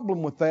real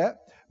problem with that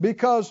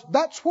because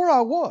that's where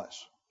I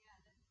was.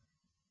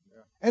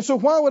 And so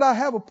why would I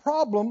have a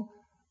problem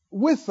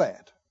with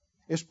that?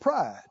 It's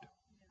pride.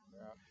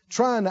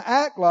 Trying to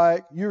act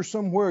like you're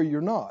somewhere you're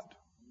not.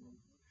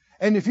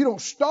 And if you don't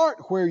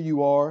start where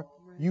you are,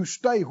 you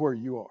stay where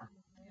you are.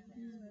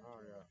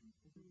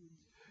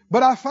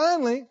 But I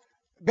finally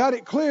got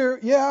it clear.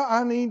 Yeah,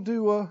 I need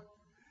to.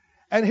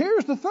 And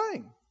here's the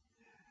thing.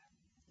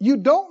 You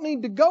don't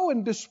need to go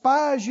and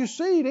despise your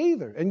seed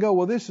either and go,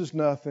 well, this is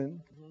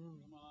nothing.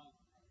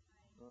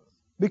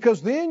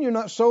 Because then you're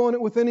not sowing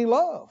it with any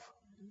love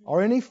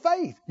or any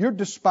faith. You're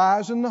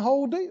despising the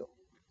whole deal.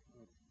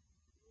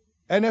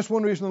 And that's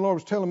one reason the Lord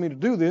was telling me to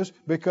do this,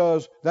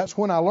 because that's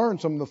when I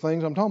learned some of the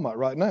things I'm talking about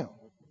right now.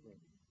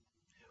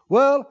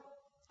 Well,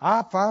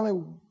 I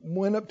finally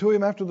went up to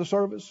him after the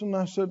service and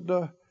I said,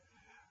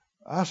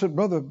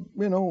 brother,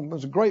 you know, it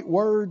was a great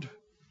word.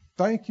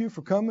 Thank you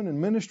for coming and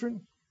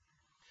ministering.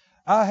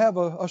 I have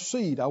a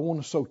seed I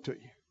want to sow to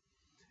you.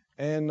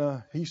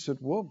 And he said,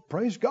 well,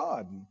 praise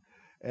God.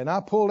 And I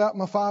pulled out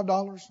my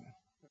 $5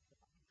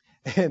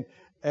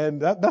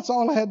 and that's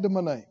all I had to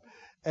my name.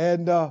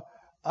 And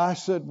I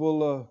said,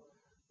 well,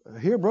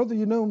 here, brother,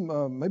 you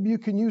know, maybe you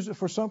can use it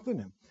for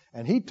something.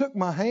 And he took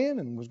my hand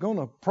and was going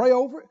to pray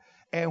over it.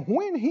 And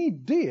when he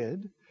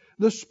did,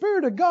 the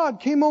Spirit of God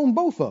came on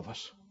both of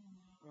us.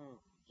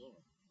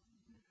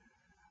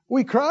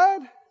 We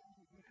cried.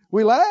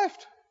 We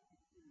laughed.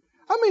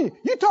 I mean,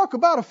 you talk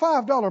about a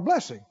 $5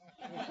 blessing.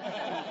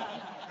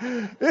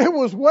 It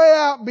was way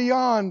out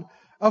beyond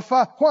a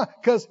 $5. Why?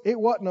 Because it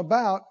wasn't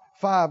about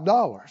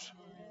 $5.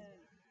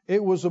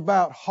 It was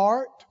about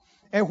heart.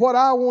 And what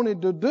I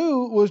wanted to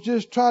do was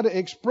just try to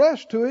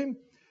express to him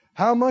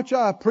how much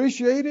I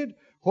appreciated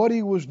what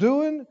he was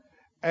doing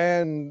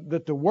and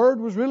that the word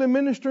was really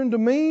ministering to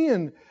me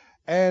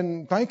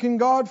and thanking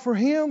God for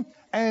him.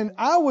 And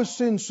I was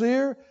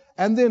sincere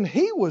and then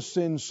he was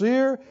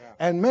sincere.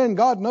 And man,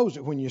 God knows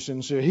it when you're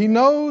sincere. He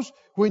knows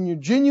when you're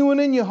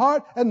genuine in your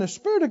heart, and the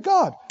Spirit of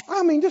God,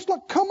 I mean, just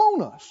like come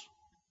on us.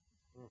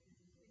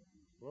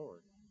 Glory.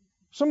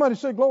 Somebody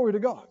say glory to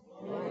God.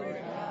 Glory to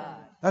God.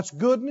 That's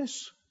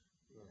goodness.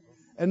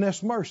 And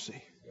that's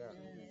mercy.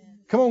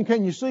 Come on,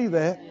 can you see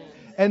that?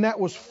 And that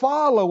was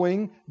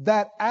following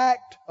that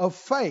act of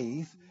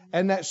faith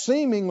and that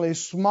seemingly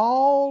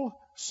small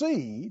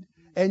seed,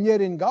 and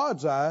yet in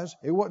God's eyes,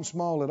 it wasn't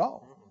small at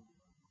all.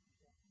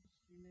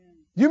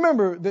 You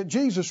remember that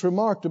Jesus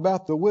remarked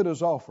about the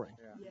widow's offering,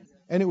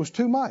 and it was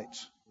 2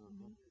 mites,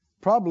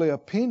 probably a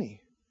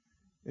penny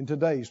in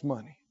today's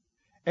money.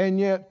 And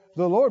yet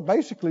the Lord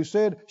basically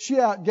said she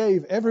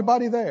outgave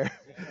everybody there.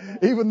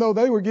 Even though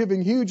they were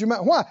giving huge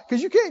amounts. Why?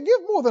 Because you can't give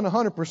more than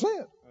 100%.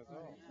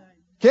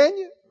 Can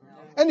you?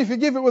 And if you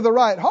give it with the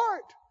right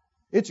heart,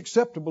 it's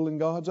acceptable in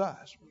God's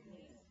eyes.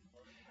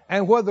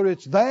 And whether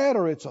it's that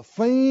or it's a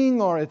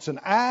thing or it's an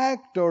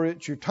act or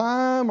it's your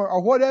time or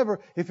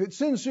whatever, if it's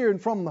sincere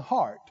and from the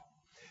heart,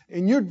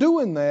 and you're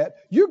doing that,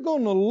 you're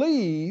going to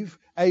leave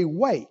a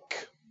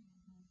wake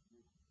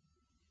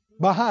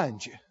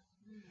behind you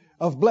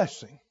of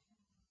blessing.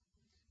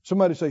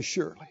 Somebody say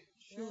surely.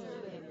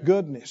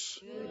 Goodness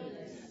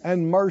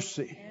and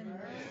mercy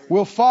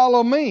will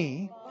follow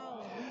me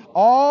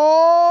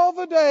all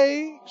the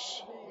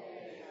days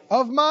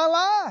of my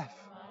life.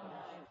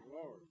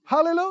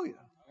 Hallelujah.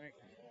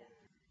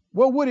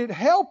 Well, would it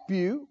help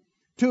you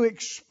to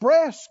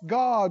express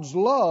God's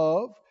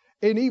love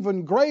in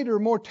even greater,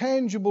 more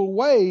tangible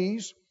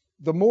ways,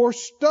 the more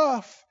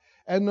stuff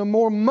and the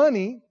more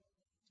money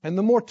and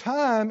the more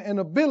time and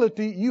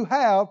ability you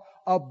have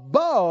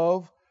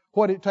above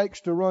what it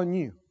takes to run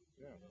you?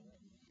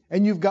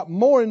 And you've got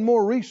more and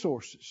more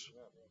resources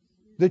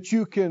that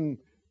you can,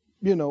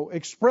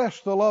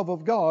 express the love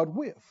of God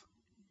with.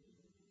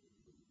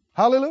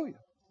 Hallelujah.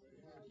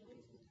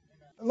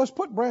 Let's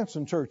put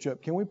Branson Church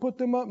up. Can we put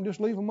them up and just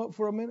leave them up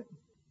for a minute?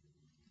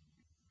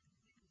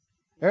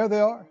 There they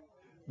are.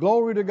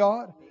 Glory to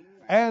God.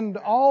 And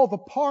all the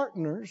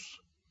partners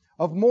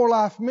of More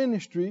Life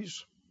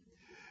Ministries,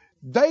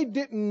 they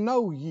didn't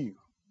know you.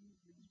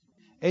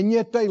 And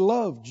yet they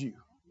loved you.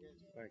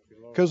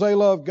 Because they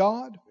loved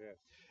God.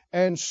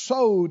 And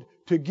sowed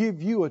to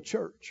give you a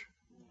church.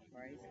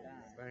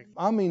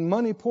 I mean,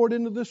 money poured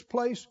into this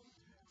place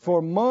for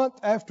month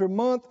after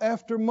month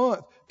after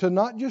month to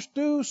not just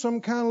do some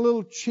kind of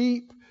little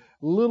cheap,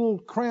 little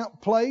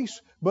cramped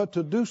place, but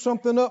to do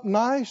something up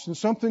nice and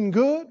something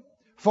good.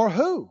 For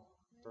who?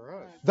 For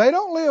us. They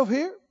don't live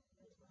here.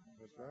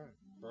 That's right.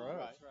 For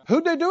us.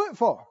 Who'd they do it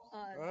for?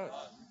 Us.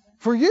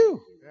 For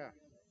you. Yeah.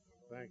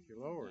 Thank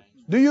you, Lord.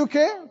 Do you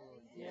care?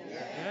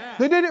 Yeah.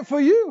 They did it for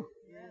you.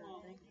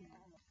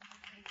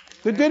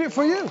 They did it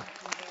for you.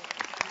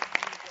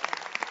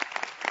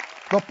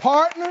 The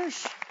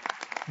partners,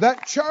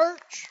 that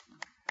church,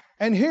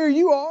 and here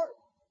you are,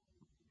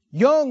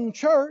 young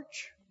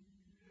church,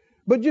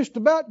 but just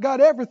about got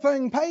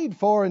everything paid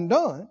for and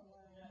done.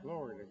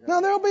 Glory to God.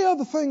 Now, there'll be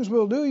other things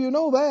we'll do, you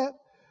know that.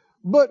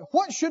 But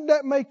what should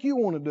that make you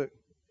want to do?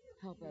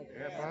 Help others.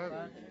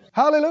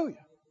 Hallelujah.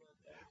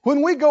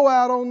 When we go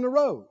out on the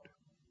road,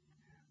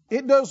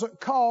 it doesn't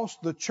cost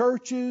the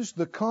churches,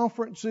 the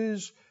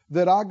conferences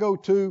that I go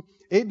to,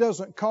 it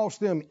doesn't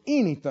cost them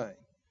anything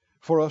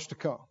for us to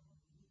come.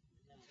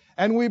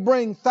 And we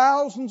bring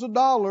thousands of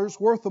dollars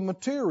worth of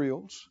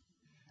materials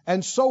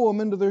and sow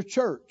them into their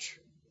church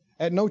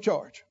at no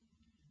charge.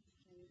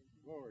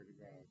 Glory to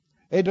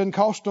God. It doesn't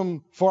cost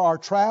them for our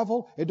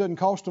travel. It doesn't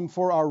cost them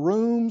for our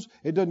rooms.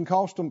 It doesn't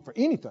cost them for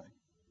anything.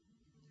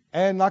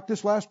 And like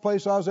this last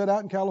place I was at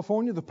out in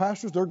California, the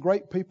pastors, they're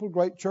great people,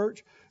 great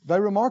church. They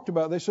remarked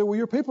about it. They said, well,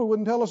 your people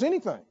wouldn't tell us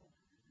anything.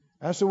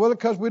 I said, well,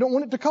 because we don't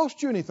want it to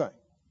cost you anything.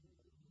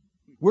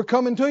 We're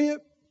coming to you.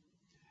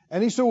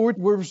 And he said, well,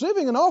 we're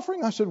receiving an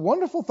offering. I said,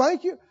 wonderful,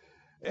 thank you.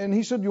 And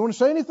he said, you want to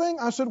say anything?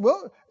 I said,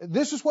 well,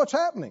 this is what's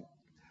happening.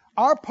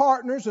 Our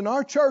partners and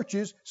our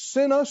churches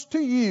sent us to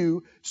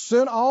you,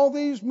 sent all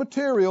these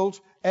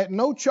materials at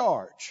no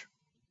charge.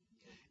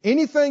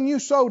 Anything you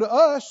sow to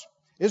us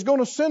is going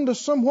to send us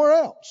somewhere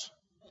else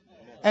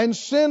and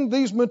send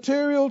these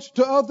materials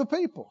to other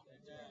people.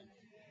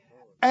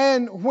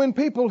 And when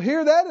people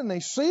hear that and they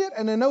see it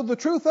and they know the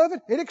truth of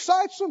it, it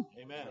excites them.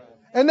 Amen.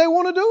 And they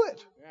want to do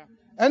it. Yeah.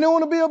 And they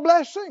want to be a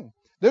blessing.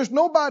 There's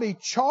nobody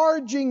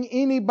charging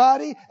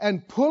anybody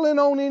and pulling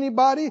on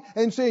anybody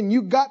and saying,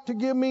 you got to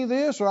give me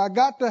this or I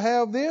got to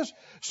have this.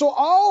 So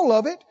all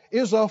of it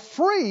is a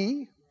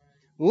free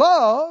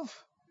love,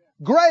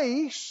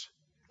 grace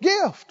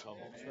gift.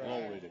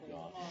 Glory to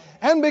God.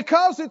 And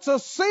because it's a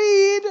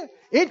seed,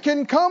 it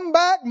can come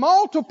back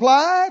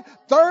multiplied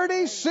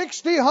 30,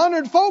 60,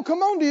 100 fold.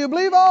 Come on, do you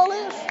believe all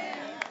this?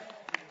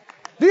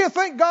 Do you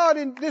think God,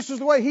 this is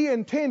the way He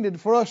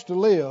intended for us to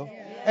live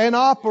and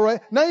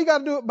operate? Now you got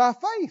to do it by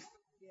faith.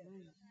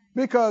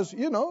 Because,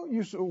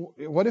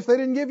 what if they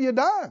didn't give you a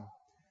dime?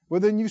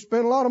 Well, then you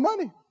spent a lot of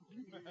money.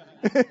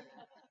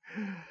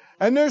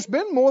 And there's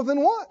been more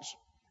than once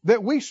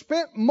that we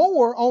spent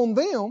more on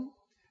them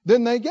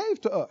than they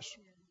gave to us.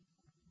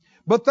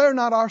 But they're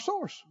not our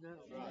source.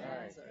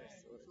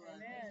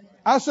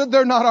 I said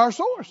they're not our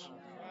source.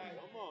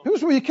 Who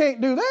said, well, you can't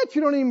do that if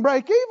you don't even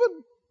break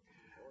even?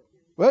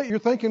 Well, you're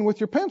thinking with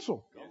your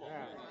pencil.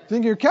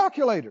 Thinking your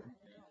calculator.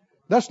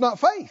 That's not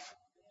faith.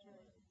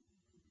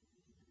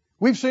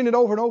 We've seen it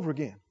over and over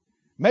again.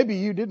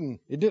 Maybe it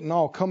didn't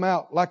all come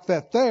out like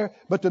that there,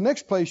 but the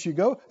next place you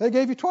go, they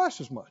gave you twice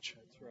as much.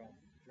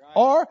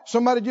 Or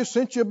somebody just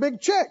sent you a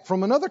big check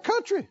from another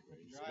country.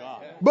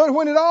 But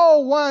when it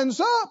all winds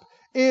up,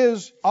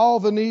 is all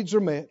the needs are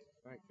met.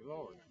 Thank you,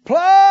 Lord.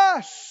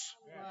 Plus.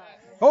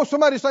 Oh,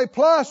 somebody say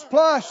plus.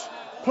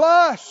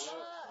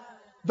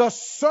 The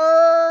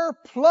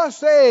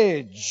surplus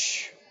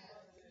edge.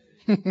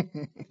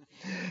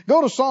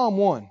 Go to Psalm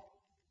 1.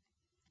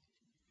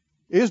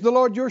 Is the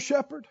Lord your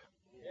shepherd?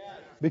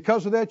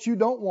 Because of that you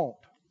don't want.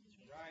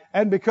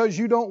 And because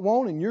you don't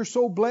want and you're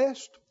so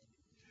blessed,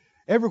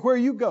 everywhere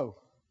you go,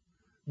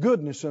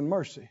 goodness and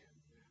mercy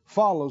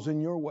follows in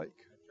your wake.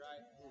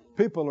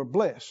 People are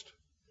blessed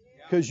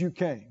because you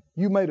came.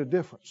 You made a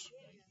difference.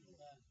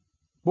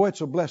 Boy,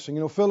 it's a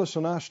blessing. Phyllis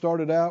and I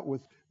started out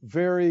with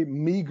very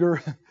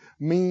meager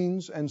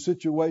means and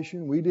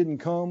situation. We didn't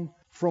come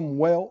from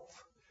wealth,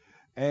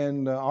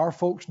 and our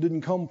folks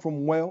didn't come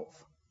from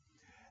wealth.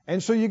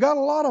 And so you got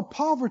a lot of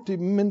poverty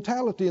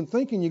mentality and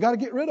thinking you got to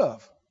get rid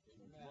of.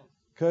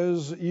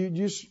 Because you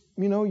just,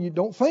 you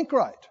don't think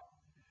right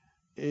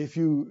if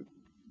you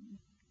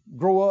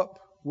grow up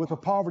with a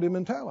poverty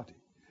mentality.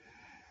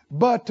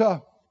 But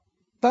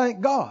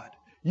thank God,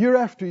 year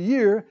after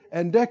year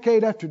and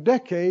decade after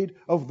decade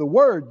of the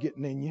Word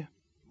getting in you,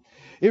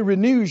 it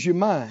renews your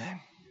mind,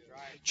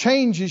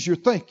 changes your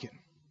thinking,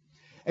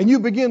 and you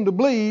begin to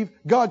believe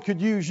God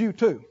could use you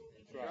too.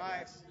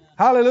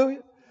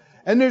 Hallelujah.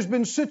 And there's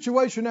been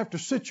situation after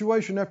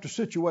situation after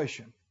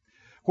situation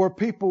where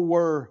people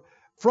were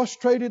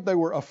frustrated, they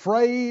were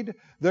afraid,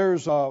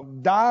 there's a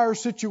dire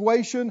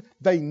situation,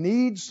 they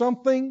need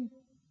something.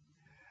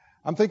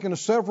 I'm thinking of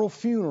several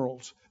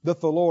funerals that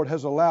the Lord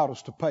has allowed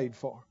us to pay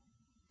for.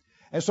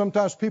 And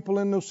sometimes people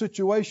in those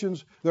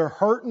situations, they're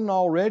hurting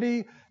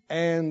already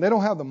and they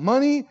don't have the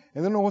money and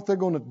they don't know what they're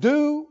going to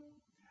do.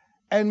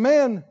 And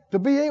man, to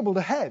be able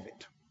to have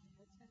it,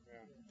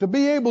 to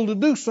be able to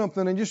do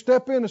something and just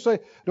step in and say,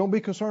 don't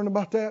be concerned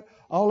about that.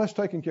 All that's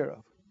taken care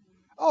of.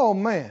 Oh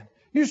man,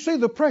 you see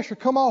the pressure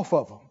come off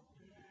of them.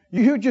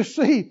 You just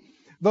see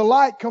the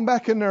light come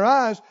back in their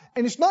eyes.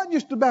 And it's not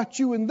just about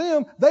you and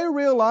them. They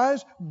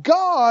realize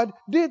God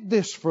did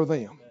this for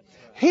them.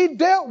 He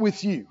dealt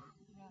with you.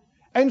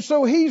 And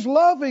so He's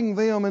loving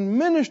them and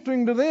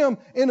ministering to them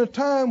in a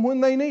time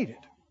when they need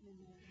it.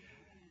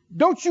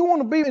 Don't you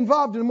want to be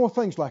involved in more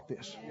things like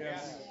this?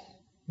 Yes.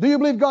 Do you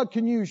believe God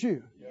can use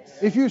you?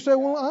 If you say,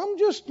 well, I'm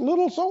just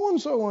little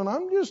so-and-so and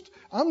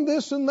I'm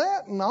this and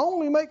that and I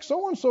only make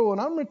so-and-so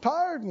and I'm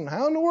retired and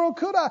how in the world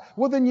could I?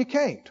 Well, then you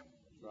can't.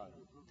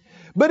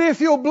 But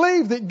if you'll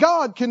believe that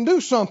God can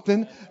do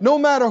something, no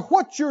matter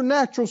what your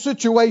natural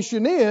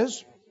situation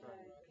is,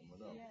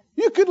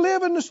 you could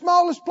live in the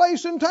smallest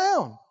place in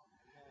town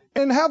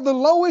and have the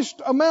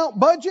lowest amount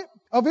budget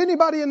of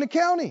anybody in the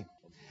county.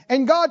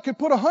 And God could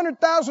put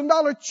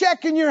 $100,000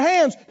 check in your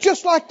hands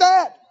just like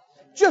that.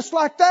 Just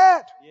like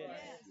that.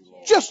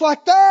 Just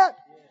like that.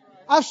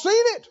 I've seen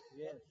it.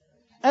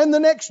 And the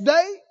next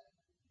day,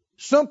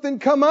 something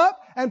come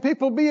up and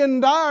people be in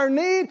dire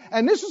need.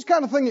 And this is the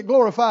kind of thing that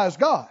glorifies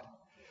God.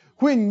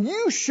 When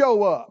you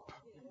show up,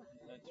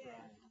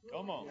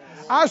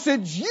 I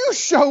said, you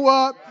show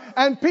up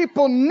and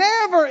people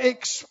never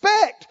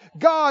expect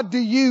God to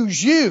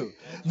use you.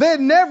 They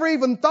never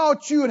even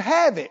thought you would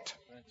have it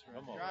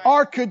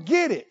or could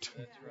get it.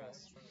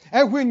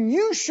 And when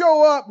you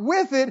show up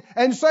with it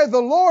and say,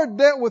 the Lord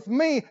dealt with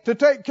me to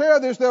take care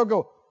of this, they'll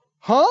go,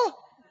 huh?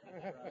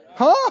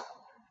 Huh?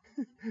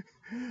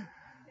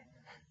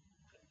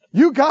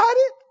 You got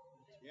it?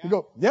 You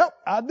go, yep,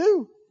 I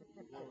do.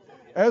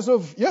 As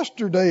of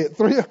yesterday at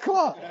 3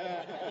 o'clock.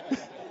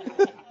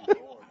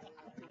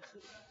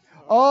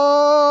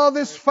 Oh,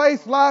 this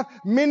faith life,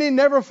 many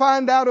never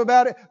find out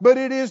about it, but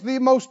it is the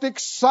most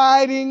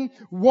exciting,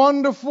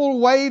 wonderful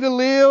way to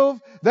live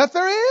that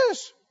there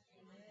is.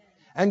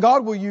 And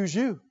God will use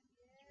you.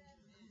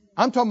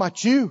 I'm talking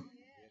about you.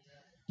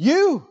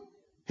 You.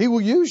 He will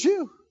use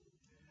you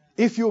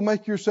if you'll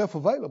make yourself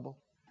available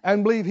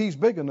and believe He's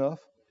big enough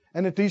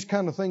and that these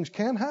kind of things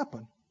can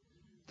happen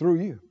through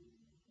you.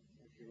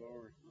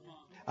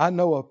 I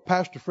know a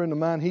pastor friend of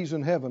mine, he's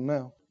in heaven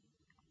now.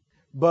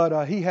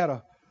 But he had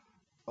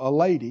a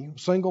lady,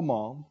 single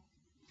mom,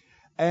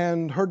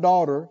 and her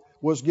daughter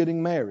was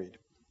getting married.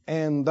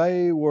 And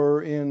they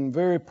were in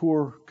very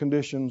poor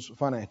conditions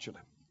financially.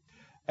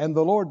 And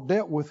the Lord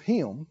dealt with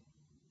him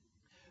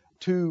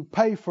to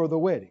pay for the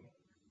wedding.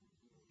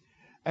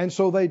 And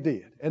so they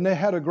did. And they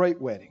had a great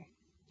wedding.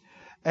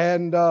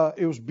 And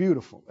it was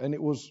beautiful. And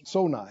it was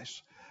so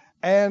nice.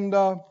 And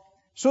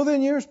so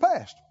then years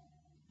passed.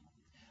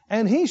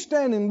 And he's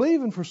standing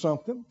believing for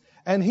something.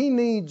 And he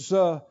needs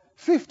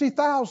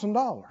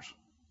 $50,000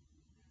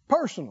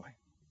 personally.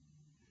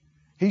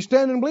 He's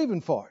standing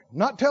believing for it.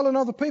 Not telling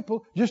other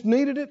people, just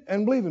needed it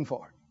and believing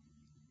for it.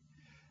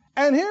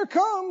 And here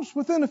comes,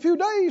 within a few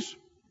days,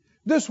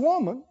 this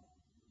woman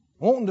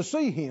wanting to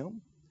see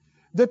him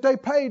that they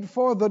paid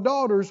for the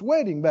daughter's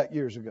wedding back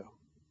years ago.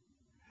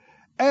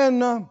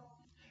 And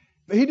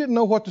he didn't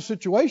know what the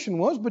situation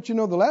was, but the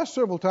last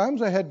several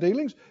times they had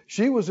dealings,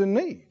 she was in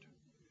need.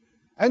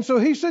 And so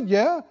he said,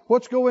 yeah,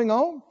 what's going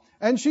on?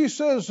 And she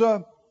says,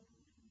 the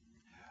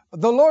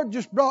Lord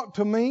just brought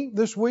to me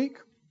this week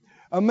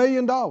 $1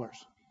 million.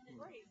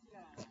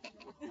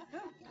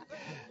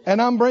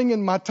 And I'm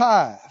bringing my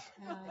tithe.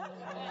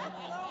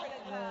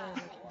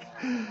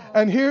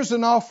 And here's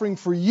an offering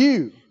for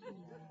you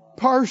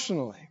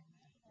personally.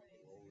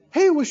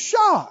 He was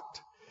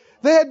shocked.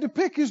 They had to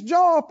pick his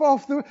jaw up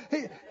off the...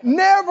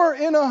 Never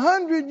in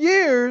 100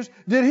 years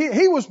did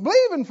he was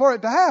believing for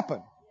it to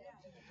happen.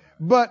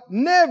 But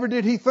never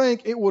did he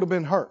think it would have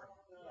been her.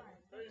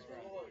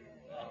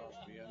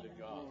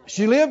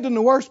 She lived in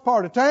the worst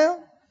part of town.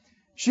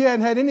 She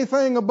hadn't had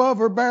anything above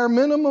her bare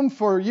minimum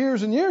for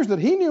years and years that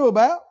he knew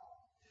about.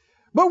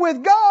 But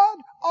with God,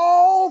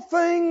 all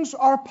things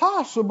are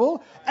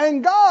possible.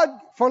 And God,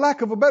 for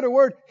lack of a better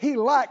word, He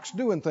likes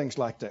doing things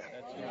like that.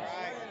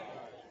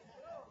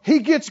 He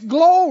gets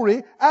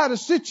glory out of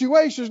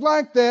situations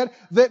like that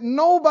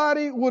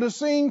nobody would have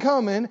seen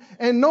coming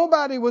and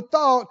nobody would have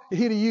thought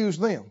He'd have used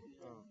them.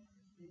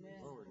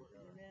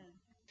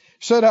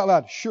 Say it out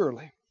loud.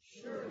 Surely,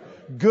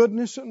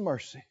 goodness and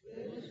mercy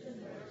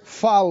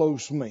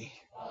follows me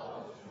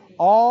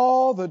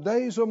all the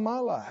days of my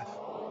life.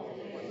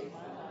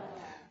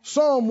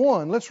 Psalm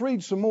 1. Let's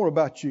read some more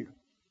about you.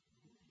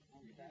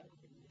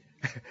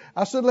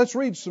 I said, let's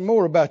read some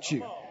more about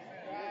you.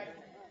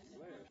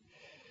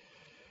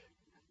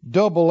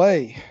 Double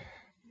A.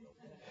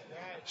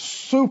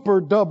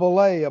 Super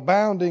double A.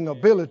 Abounding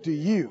ability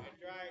you.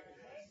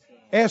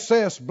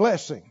 SS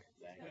blessing.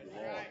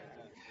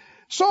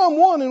 Psalm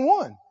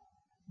 1:1.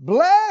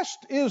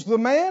 Blessed is the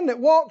man that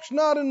walks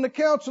not in the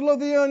counsel of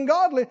the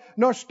ungodly,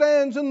 nor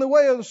stands in the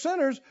way of the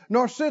sinners,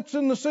 nor sits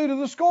in the seat of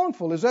the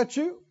scornful. Is that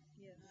you?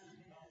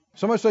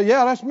 Somebody say,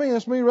 yeah, that's me.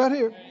 That's me right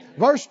here.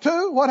 Verse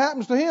 2, what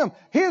happens to him?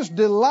 His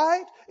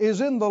delight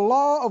is in the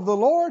law of the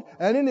Lord,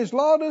 and in His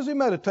law does he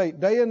meditate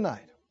day and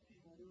night.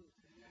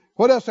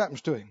 What else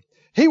happens to him?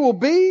 He will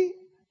be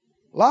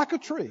like a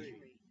tree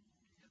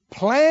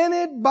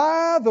planted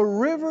by the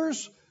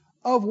rivers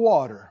of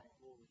water.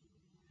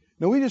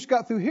 Now, we just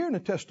got through hearing a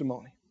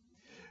testimony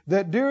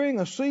that during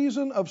a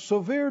season of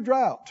severe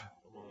drought,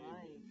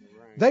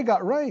 they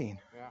got rain.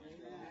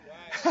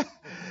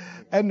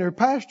 And their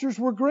pastures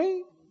were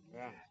green,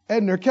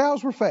 and their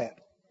cows were fat.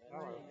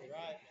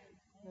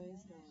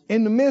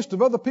 In the midst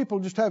of other people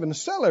just having to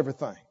sell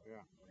everything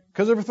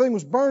because everything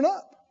was burned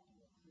up.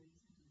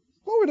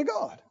 Glory to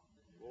God.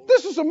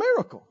 This is a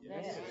miracle.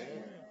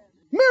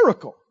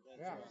 Miracle.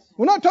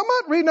 We're not talking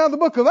about reading out of the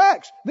book of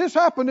Acts. This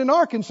happened in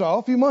Arkansas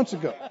a few months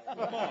ago.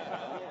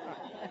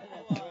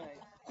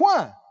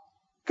 Why?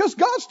 Because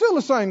God's still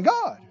the same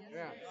God.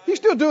 He's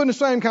still doing the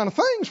same kind of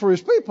things for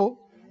His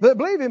people that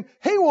believe Him.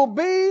 He will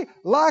be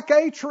like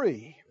a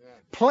tree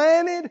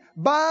planted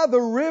by the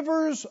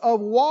rivers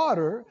of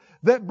water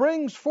that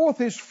brings forth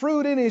his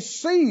fruit in his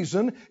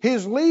season.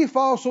 His leaf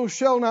also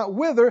shall not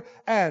wither,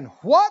 and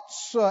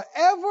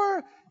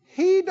whatsoever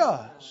he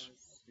does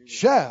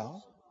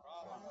shall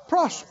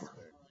prosper.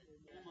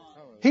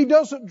 He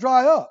doesn't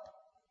dry up.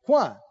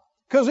 Why?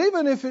 Because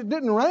even if it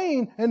didn't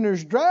rain and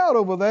there's drought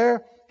over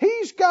there,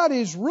 he's got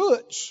his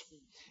roots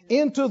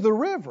into the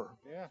river.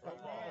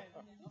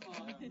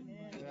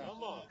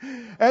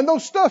 And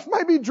those stuff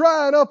may be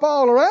drying up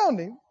all around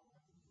him.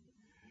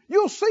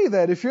 You'll see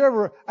that if you're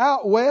ever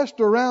out west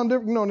or around,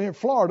 in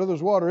Florida,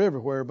 there's water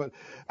everywhere, but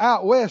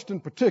out west in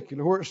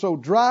particular, where it's so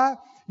dry,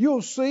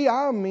 you'll see,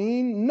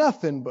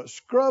 nothing but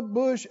scrub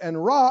bush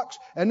and rocks,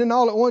 and then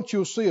all at once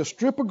you'll see a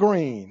strip of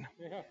green.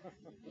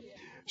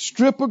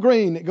 Strip of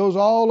green that goes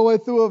all the way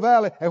through a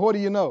valley. And what do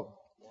you know?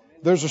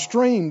 There's a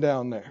stream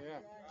down there.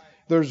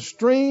 There's a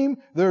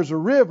stream, there's a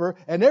river,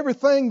 and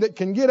everything that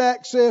can get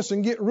access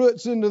and get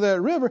roots into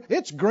that river,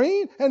 it's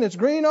green, and it's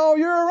green all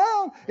year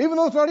round, even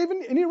though there's not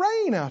even any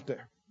rain out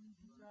there.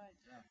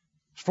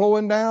 It's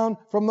flowing down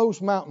from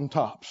those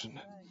mountaintops, and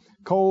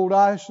cold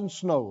ice and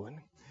snow, and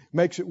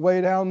makes it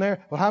way down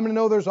there. But how many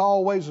know there's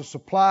always a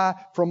supply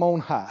from on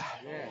high?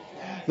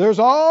 There's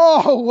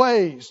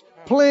always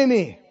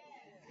plenty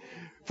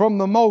from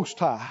the Most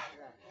High.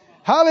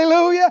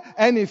 Hallelujah.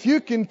 And if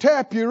you can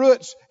tap your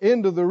roots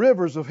into the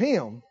rivers of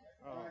Him,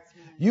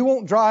 you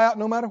won't dry out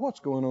no matter what's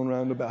going on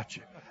around about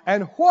you.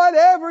 And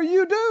whatever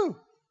you do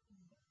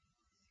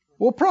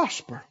will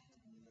prosper.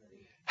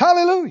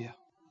 Hallelujah.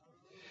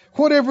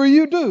 Whatever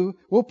you do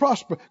will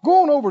prosper.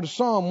 Go on over to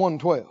Psalm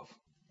 112.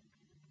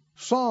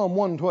 Psalm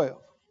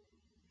 112.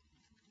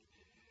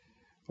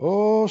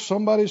 Oh,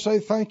 somebody say,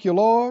 thank you,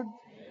 Lord.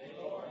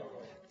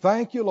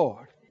 Thank you,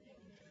 Lord,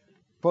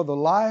 for the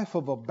life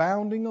of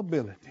abounding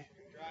ability.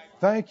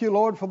 Thank you,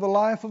 Lord, for the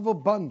life of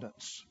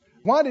abundance.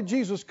 Why did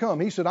Jesus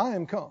come? He said, I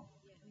am come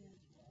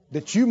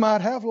that you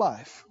might have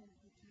life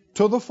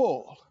to the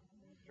full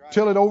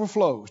till it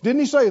overflows. Didn't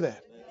He say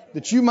that?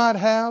 That you might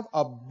have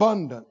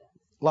abundant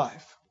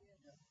life.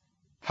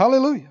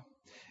 Hallelujah.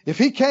 If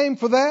He came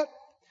for that,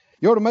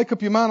 you ought to make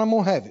up your mind, I'm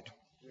going to have it.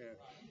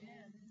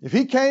 If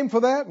He came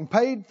for that and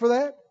paid for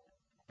that,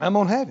 I'm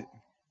going to have it.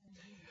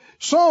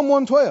 Psalm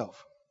 112.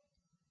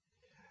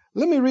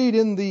 Let me read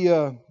in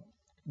the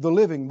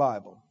Living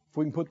Bible. If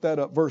we can put that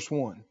up, verse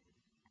 1.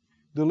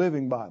 The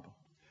Living Bible.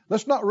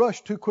 Let's not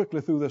rush too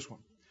quickly through this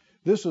one.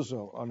 This is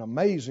an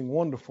amazing,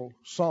 wonderful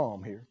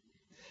psalm here.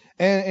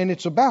 And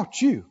it's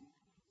about you.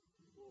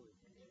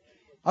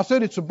 I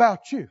said it's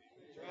about you.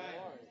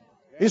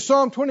 Is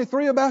Psalm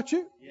 23 about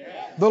you?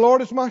 The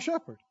Lord is my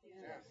shepherd.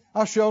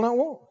 I shall not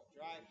want.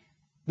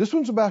 This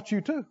one's about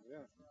you too.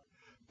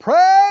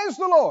 Praise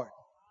the Lord.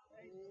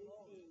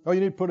 Oh,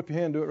 you need to put up your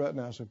hand and do it right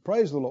now. Say,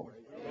 praise the Lord.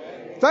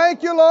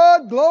 Thank you,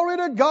 Lord. Glory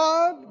to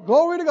God.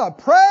 Glory to God.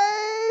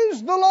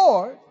 Praise the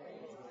Lord.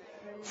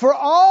 For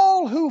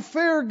all who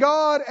fear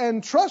God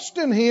and trust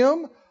in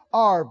Him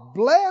are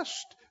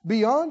blessed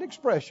beyond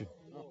expression.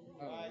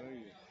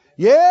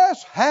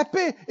 Yes,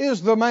 happy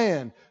is the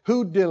man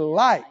who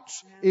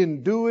delights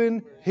in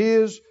doing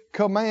His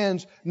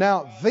commands.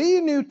 Now,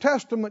 the New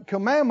Testament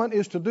commandment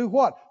is to do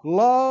what?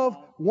 Love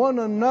one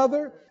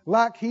another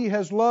like He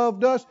has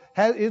loved us.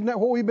 Isn't that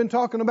what we've been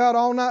talking about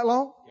all night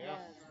long? Yes.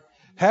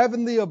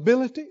 Having the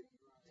ability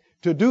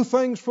to do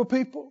things for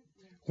people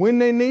when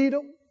they need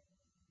them,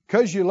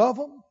 because you love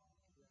them,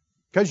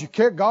 because you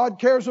care. God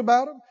cares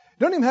about them. It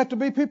don't even have to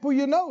be people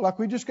you know, like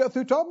we just got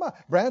through talking about.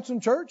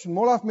 Branson Church and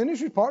More Life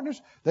Ministries partners,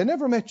 they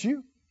never met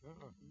you.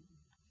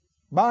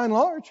 By and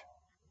large,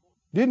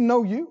 didn't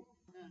know you.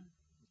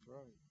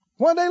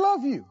 Why they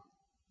love you?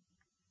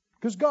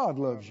 Because God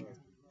loves you.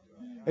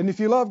 And if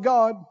you love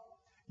God,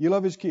 you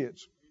love His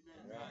kids.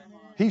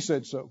 He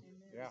said so.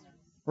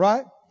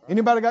 Right?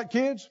 Anybody got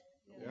kids?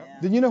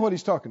 Then you know what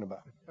He's talking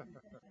about.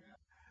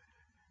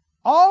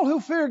 All who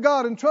fear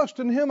God and trust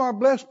in Him are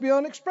blessed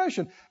beyond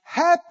expression.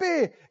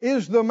 Happy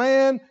is the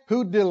man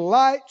who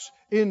delights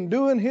in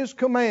doing His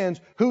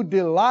commands, who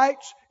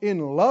delights in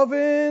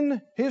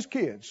loving his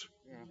kids.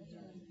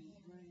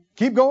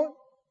 Keep going.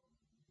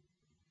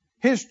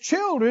 His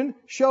children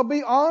shall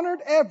be honored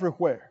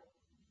everywhere.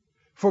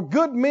 For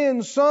good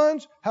men's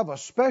sons have a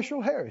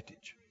special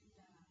heritage.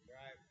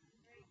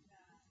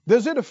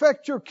 Does it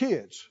affect your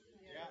kids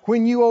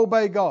when you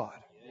obey God?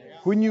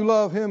 When you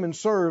love Him and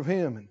serve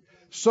Him and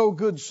sow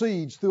good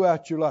seeds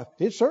throughout your life?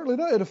 It certainly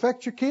does. It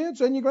affects your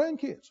kids and your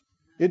grandkids.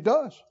 It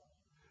does.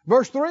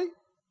 Verse 3.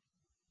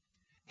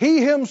 He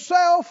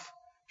himself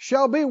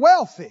shall be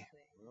wealthy.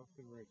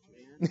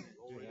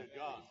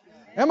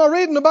 Am I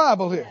reading the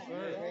Bible here?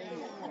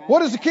 What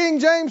does the King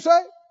James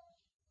say?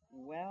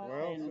 Wealth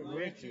and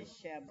riches.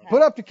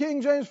 Put up the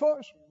King James for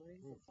us.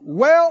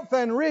 Wealth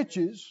and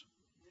riches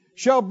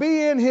shall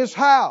be in his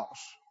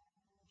house.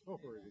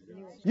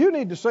 You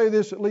need to say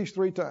this at least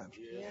 3 times.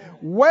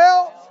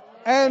 Wealth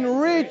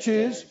and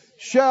riches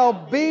shall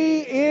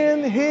be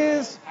in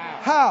his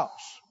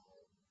house.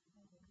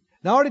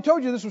 Now, I already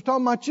told you this was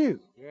talking about you.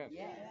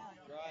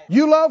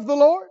 You love the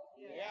Lord?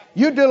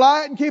 You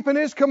delight in keeping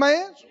his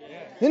commands?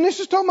 And this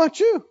is talking about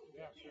you.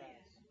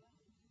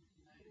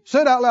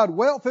 Say it out loud.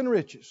 Wealth and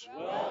riches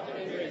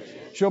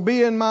shall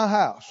be in my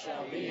house.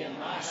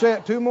 Say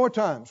it 2 more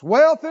times.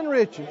 Wealth and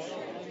riches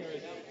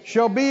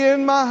shall be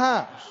in my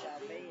house.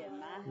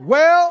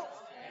 Wealth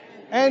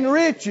and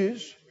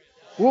riches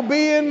will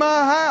be in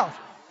my house.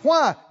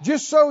 Why?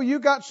 Just so you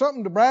got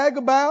something to brag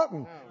about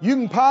and you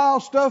can pile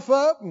stuff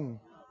up and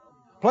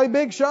play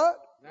big shot?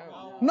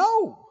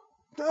 No.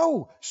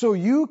 So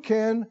you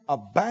can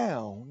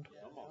abound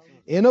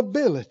in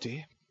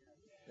ability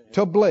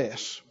to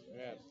bless.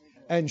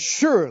 And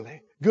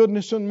surely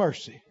goodness and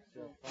mercy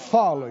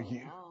follow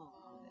you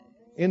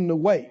in the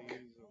wake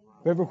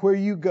of everywhere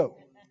you go.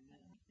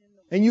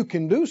 And you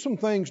can do some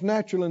things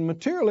naturally and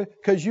materially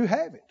because you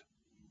have it.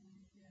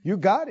 You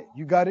got it.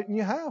 You got it in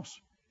your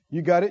house.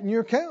 You got it in your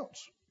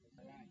accounts.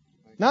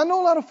 Now, I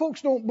know a lot of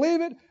folks don't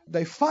believe it.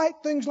 They fight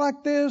things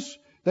like this.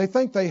 They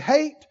think they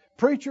hate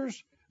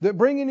preachers that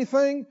bring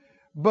anything.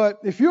 But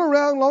if you're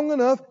around long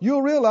enough,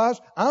 you'll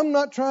realize I'm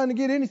not trying to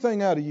get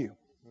anything out of you.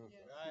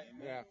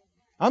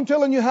 I'm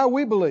telling you how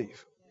we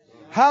believe,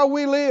 how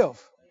we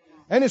live.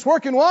 And it's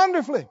working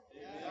wonderfully.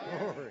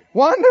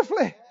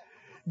 Wonderfully.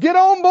 Get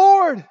on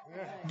board.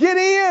 Get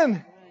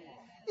in.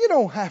 You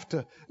don't have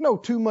to know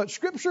too much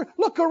Scripture.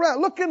 Look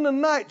around. Look in the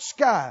night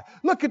sky.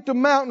 Look at the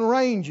mountain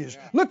ranges.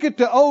 Look at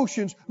the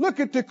oceans. Look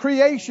at the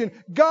creation.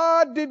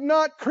 God did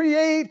not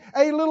create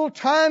a little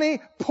tiny,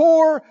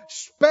 poor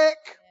speck.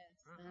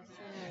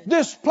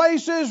 This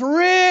place is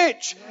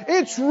rich.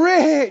 It's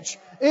rich.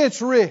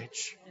 It's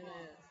rich.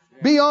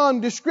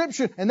 Beyond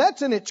description. And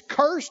that's in its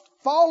cursed,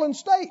 fallen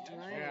state.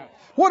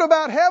 What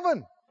about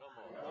heaven?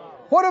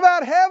 What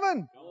about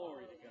heaven?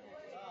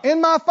 In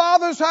my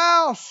Father's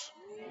house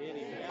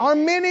are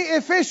many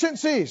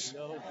efficiencies.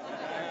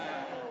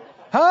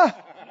 Huh?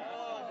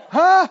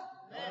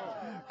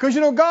 Because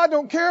God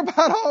don't care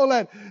about all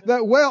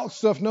that wealth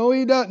stuff. No,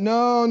 He doesn't.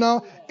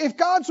 No. If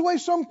God's the way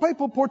some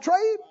people portray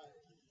Him,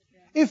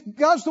 if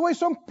God's the way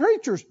some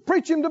preachers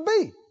preach Him to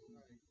be,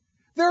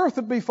 the earth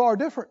would be far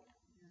different.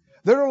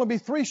 There'd only be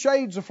 3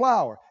 shades of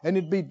flour, and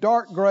it'd be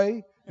dark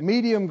gray,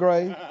 medium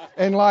gray,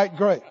 and light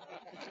gray.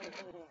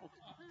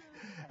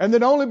 And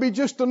there'd only be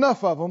just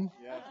enough of them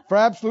for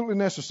absolutely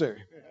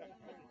necessary.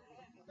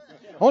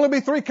 Only be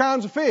 3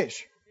 kinds of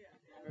fish.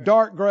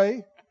 Dark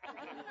gray,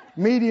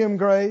 medium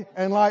gray,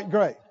 and light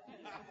gray.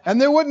 And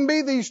there wouldn't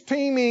be these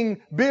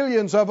teeming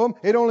billions of them.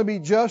 It'd only be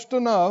just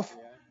enough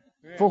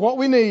for what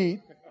we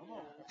need.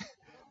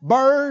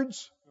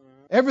 Birds,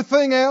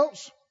 everything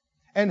else.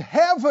 And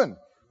heaven.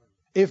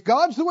 If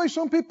God's the way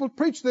some people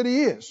preach that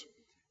He is,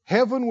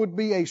 heaven would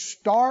be a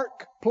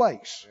stark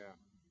place.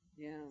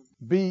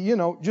 Be,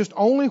 just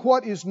only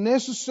what is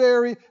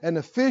necessary and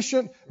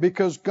efficient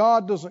because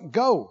God doesn't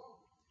go.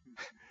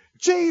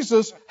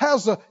 Jesus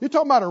has you're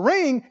talking about a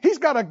ring, He's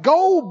got a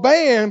gold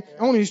band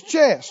on His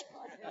chest.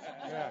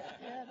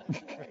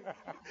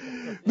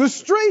 The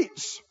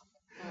streets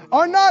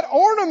are not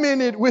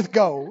ornamented with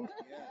gold.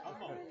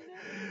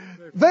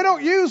 They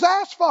don't use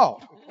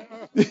asphalt.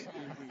 The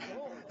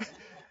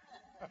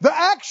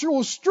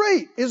actual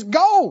street is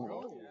gold.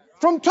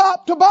 From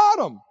top to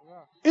bottom.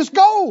 It's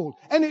gold.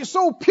 And it's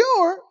so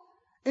pure,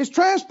 it's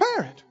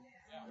transparent.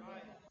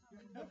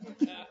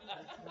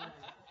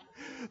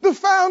 The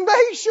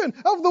foundation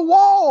of the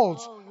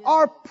walls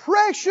are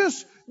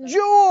precious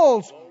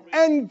jewels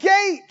and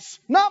gates,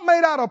 not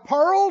made out of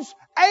pearls,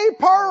 a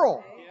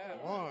pearl.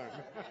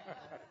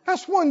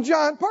 That's one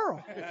giant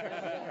pearl.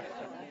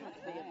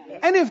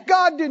 And if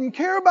God didn't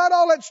care about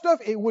all that stuff,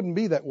 it wouldn't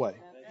be that way.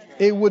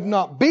 It would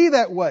not be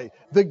that way.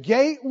 The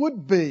gate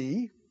would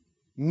be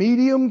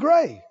medium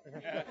gray.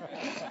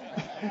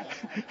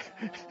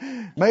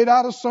 Made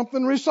out of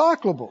something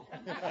recyclable.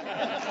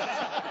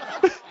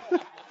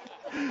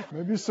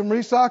 Maybe some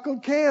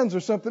recycled cans or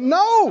something.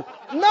 No.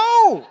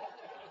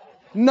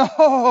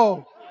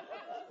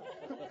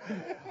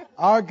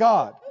 Our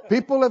God.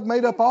 People have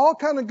made up all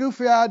kind of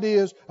goofy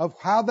ideas of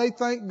how they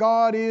think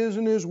God is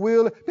and His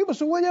will. People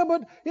say, well, yeah,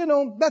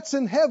 but, that's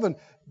in heaven.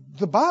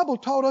 The Bible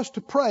taught us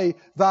to pray,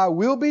 Thy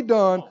will be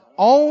done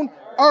on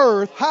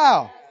earth.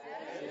 How?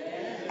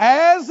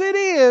 As it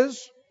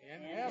is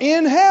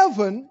in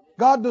heaven.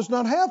 God does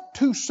not have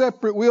 2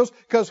 separate wills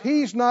because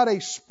He's not a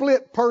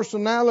split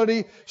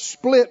personality,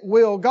 split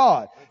will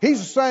God. He's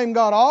the same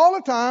God all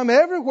the time,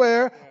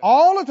 everywhere,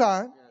 all the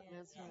time.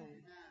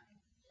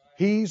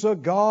 He's a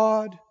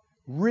God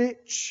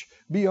rich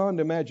beyond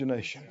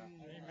imagination.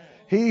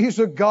 He's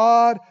a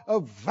God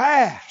of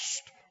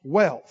vast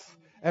wealth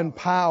and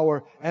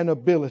power and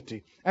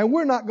ability. And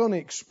we're not going to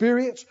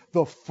experience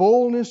the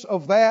fullness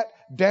of that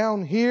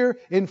down here.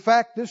 In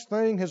fact, this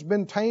thing has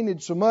been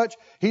tainted so much,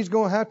 He's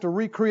going to have to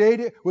recreate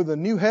it with a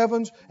new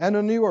heavens and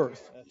a new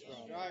earth.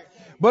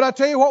 But I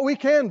tell you what we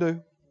can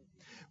do.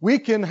 We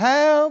can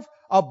have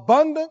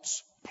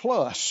abundance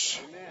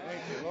plus.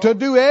 To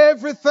do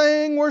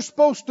everything we're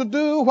supposed to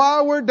do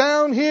while we're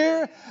down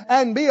here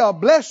and be a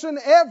blessing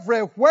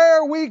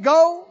everywhere we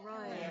go.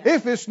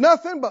 If it's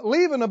nothing but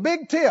leaving a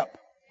big tip.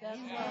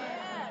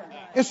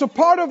 It's a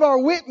part of our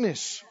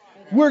witness.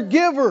 We're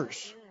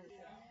givers.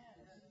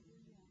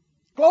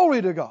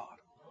 Glory to God.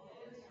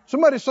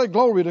 Somebody say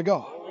glory to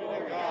God.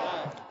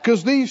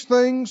 Because these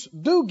things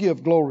do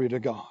give glory to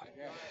God.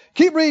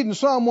 Keep reading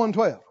Psalm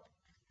 112.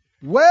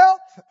 Wealth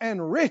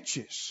and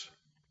riches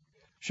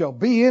shall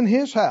be in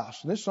his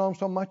house. And this psalm's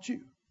talking about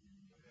you.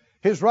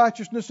 His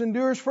righteousness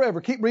endures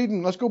forever. Keep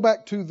reading. Let's go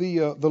back to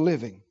the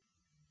living.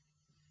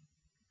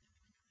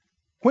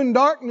 When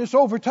darkness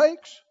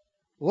overtakes,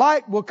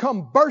 light will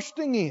come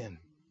bursting in.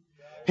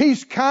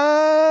 He's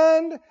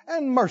kind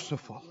and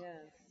merciful.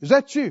 Is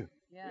that you?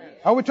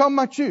 Are we talking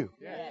about you?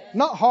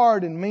 Not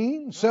hard and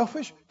mean,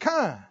 selfish,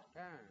 kind,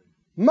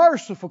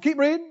 merciful. Keep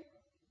reading.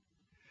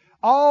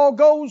 All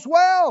goes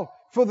well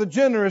for the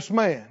generous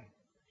man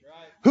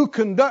who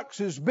conducts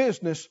his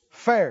business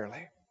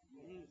fairly.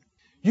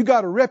 You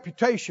got a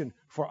reputation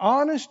for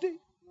honesty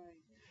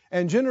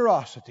and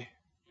generosity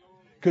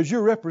because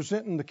you're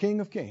representing the King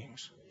of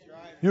Kings.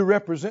 You're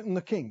representing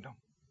the kingdom.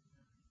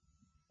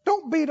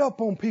 Don't beat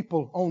up on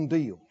people on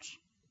deals.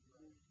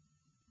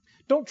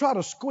 Don't try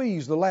to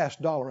squeeze the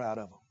last dollar out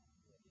of them.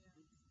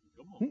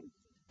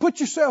 Put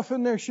yourself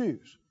in their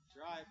shoes.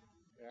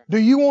 Do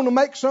you want to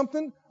make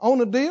something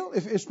on a deal,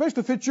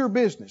 especially if it's your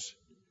business?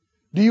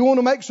 Do you want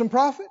to make some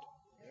profit?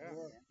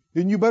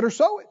 Then you better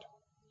sow it.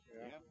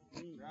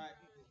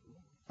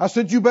 I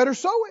said you better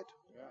sow it.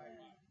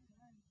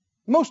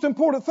 Most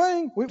important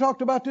thing, we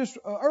talked about this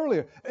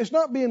earlier, it's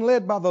not being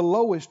led by the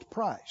lowest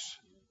price.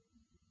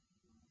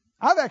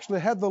 I've actually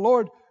had the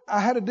Lord, I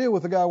had a deal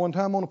with a guy one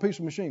time on a piece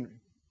of machinery.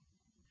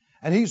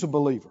 And he's a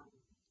believer.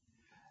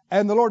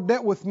 And the Lord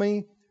dealt with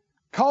me,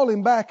 call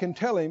him back and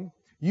tell him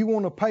you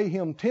want to pay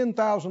him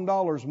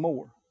 $10,000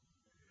 more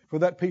for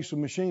that piece of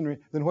machinery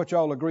than what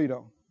y'all agreed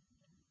on.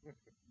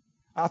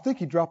 I think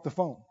he dropped the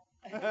phone.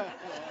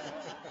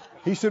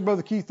 He said,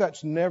 Brother Keith,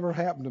 that's never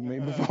happened to me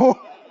before.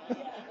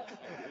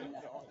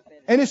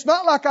 And it's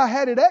not like I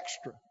had it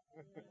extra.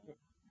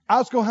 I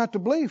was going to have to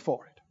believe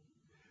for it.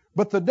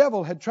 But the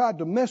devil had tried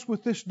to mess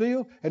with this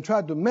deal and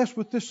tried to mess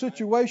with this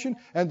situation.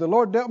 And the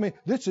Lord dealt me,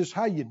 this is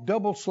how you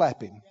double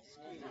slap him.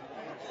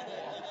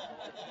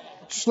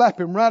 Slap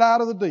him right out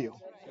of the deal.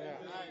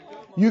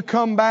 You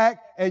come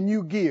back and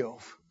you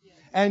give.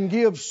 And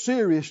give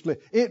seriously.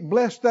 It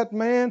blessed that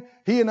man.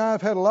 He and I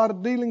have had a lot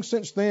of dealings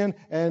since then.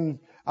 And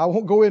I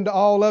won't go into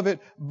all of it.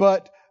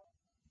 But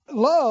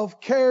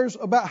love cares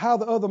about how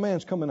the other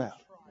man's coming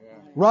out.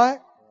 Right?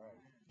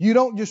 You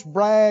don't just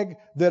brag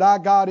that I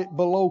got it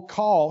below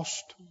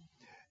cost.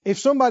 If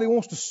somebody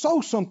wants to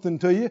sow something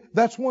to you,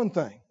 that's one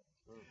thing.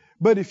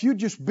 But if you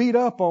just beat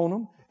up on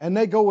them and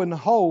they go in the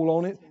hole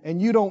on it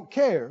and you don't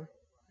care,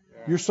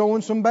 you're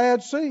sowing some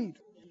bad seed.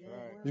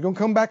 There's going to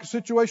come back a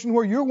situation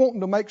where you're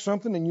wanting to make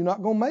something and you're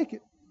not going to make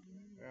it.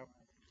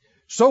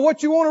 So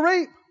what you want to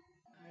reap?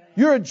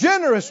 You're a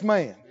generous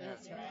man.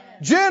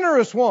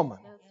 Generous woman.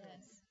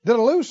 Did I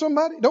lose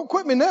somebody? Don't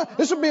quit me now.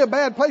 This would be a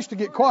bad place to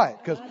get quiet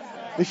because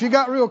if you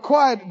got real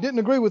quiet, didn't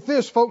agree with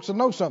this, folks would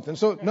know something.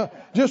 So no,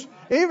 just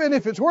even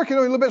if it's working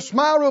on you a little bit,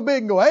 smile real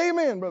big and go,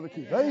 Amen, Brother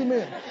Keith.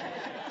 Amen.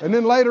 And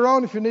then later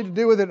on, if you need to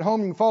deal with it at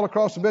home, you can fall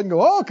across the bed and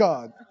go, oh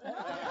God,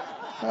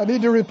 I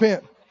need to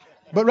repent.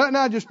 But right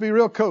now, just be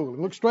real cool.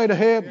 Look straight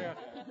ahead.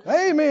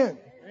 Amen.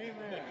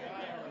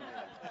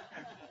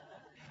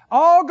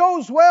 All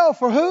goes well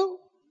for who?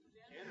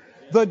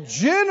 The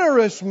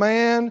generous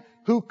man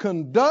who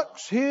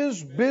conducts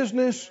his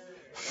business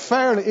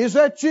fairly. Is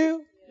that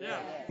you? Yeah.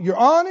 You're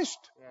honest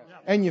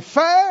and you're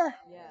fair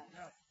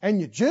and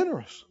you're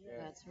generous.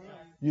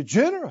 You're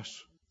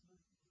generous.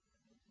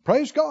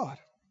 Praise God.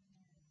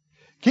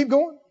 Keep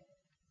going.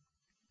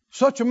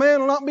 Such a man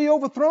will not be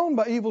overthrown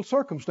by evil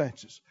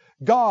circumstances.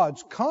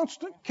 God's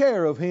constant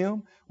care of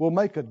him will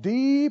make a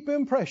deep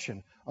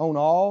impression on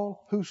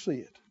all who see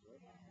it.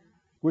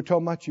 We're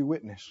talking about your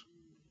witness.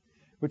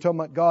 We're talking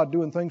about God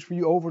doing things for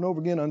you over and over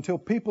again until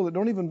people that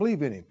don't even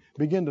believe in Him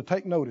begin to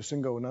take notice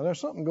and go, now there's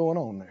something going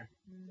on there.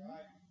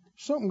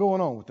 Something going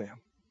on with them.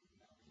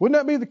 Wouldn't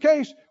that be the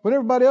case when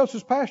everybody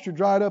else's pasture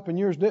dried up and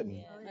yours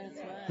didn't?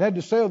 They had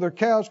to sell their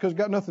cows because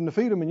got nothing to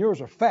feed them and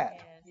yours are fat.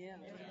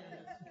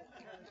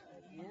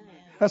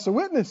 That's a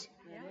witness.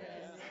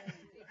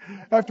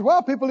 After a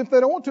while, people, if they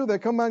don't want to, they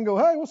come by and go,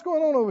 hey, what's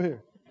going on over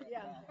here?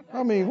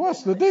 I mean,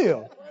 what's the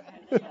deal?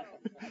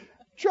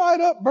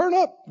 Dried up, burn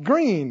up,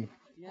 green.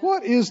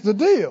 What is the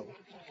deal?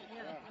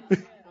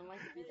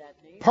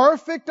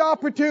 Perfect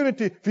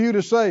opportunity for you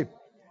to say,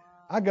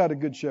 I got a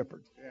good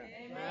shepherd.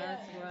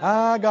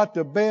 I got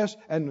the best.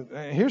 And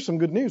here's some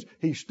good news.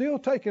 He's still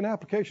taking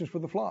applications for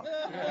the flock.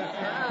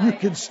 You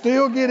can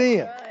still get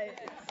in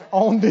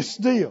on this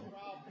deal.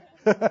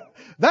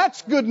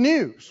 That's good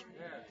news.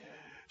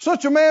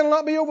 Such a man will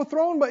not be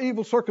overthrown by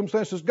evil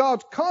circumstances.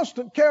 God's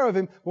constant care of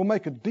him will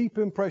make a deep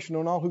impression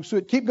on all who see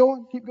it. Keep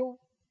going. Keep going.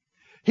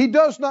 He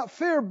does not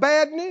fear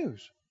bad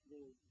news,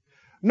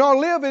 nor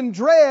live in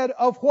dread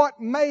of what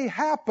may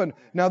happen.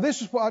 Now,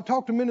 this is what I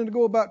talked a minute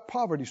ago about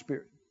poverty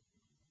spirit.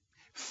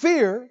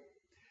 Fear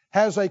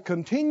has a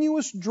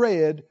continuous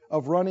dread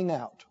of running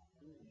out.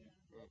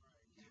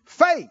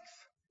 Faith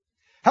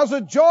has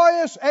a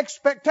joyous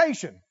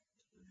expectation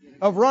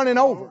of running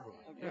over.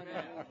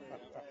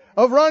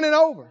 Of running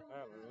over.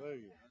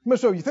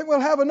 So you think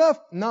we'll have enough?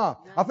 No,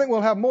 I think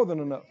we'll have more than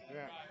enough.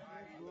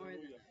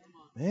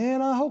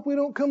 Man, I hope we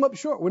don't come up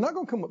short. We're not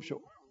going to come up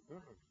short.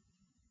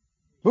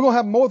 We're going to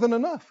have more than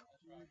enough.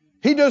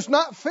 He does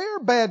not fear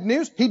bad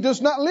news. He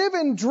does not live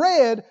in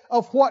dread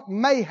of what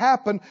may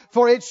happen,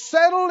 for it's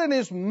settled in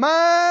his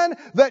mind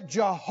that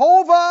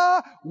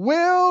Jehovah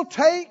will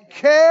take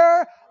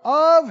care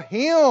of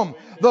him.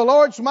 The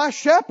Lord's my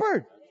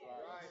shepherd.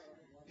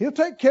 He'll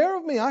take care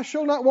of me. I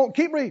shall not want.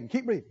 Keep reading.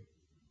 Keep reading.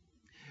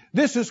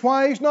 This is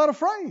why he's not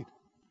afraid,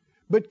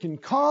 but can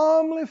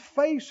calmly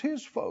face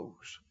his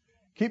foes.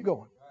 Keep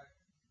going.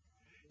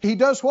 He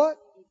does what?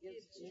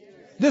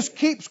 This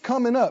keeps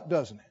coming up,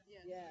 doesn't it?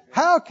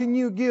 How can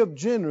you give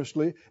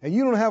generously and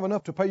you don't have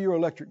enough to pay your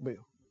electric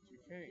bill?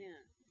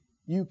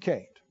 You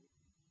can't.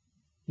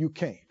 You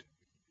can't.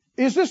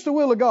 Is this the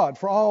will of God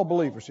for all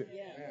believers here?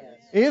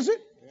 Is it?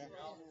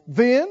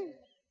 Then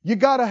you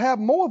got to have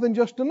more than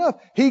just enough.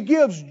 He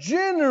gives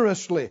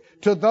generously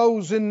to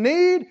those in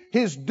need.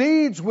 His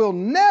deeds will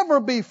never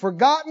be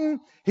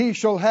forgotten. He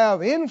shall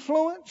have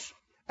influence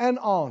and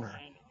honor.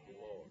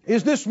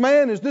 Is this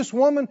man, is this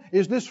woman,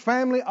 is this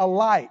family a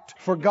light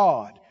for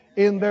God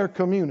in their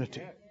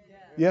community?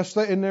 Yes,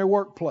 in their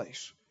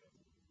workplace,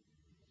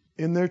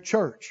 in their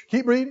church.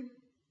 Keep reading.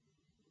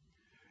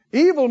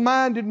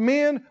 Evil-minded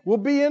men will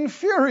be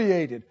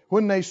infuriated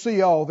when they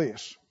see all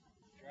this.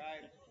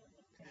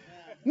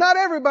 Not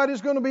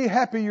everybody's going to be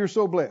happy you're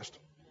so blessed.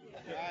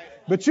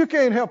 But you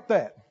can't help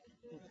that.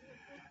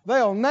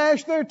 They'll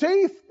gnash their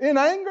teeth in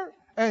anger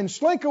and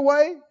slink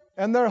away,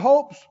 and their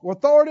hopes were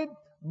thwarted,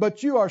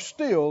 but you are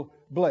still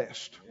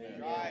blessed.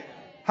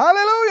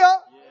 Hallelujah!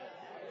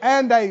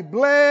 And a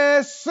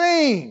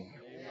blessing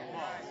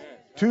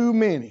to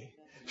many.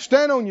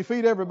 Stand on your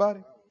feet,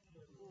 everybody.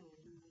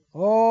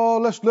 Oh,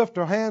 let's lift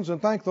our hands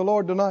and thank the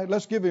Lord tonight.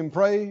 Let's give Him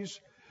praise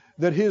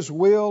that His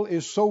will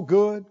is so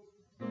good.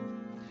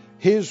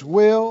 His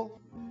will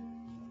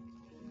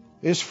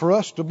is for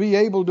us to be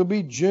able to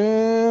be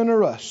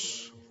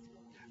generous.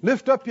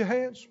 Lift up your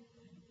hands.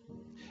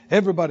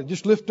 Everybody,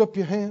 just lift up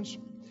your hands.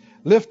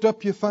 Lift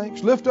up your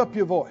thanks. Lift up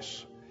your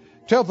voice.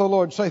 Tell the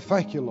Lord, say,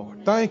 thank you,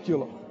 Lord. Thank you,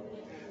 Lord.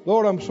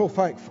 Lord, I'm so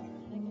thankful.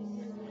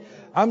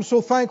 I'm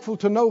so thankful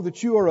to know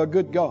that you are a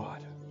good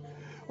God.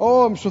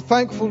 Oh, I'm so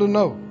thankful to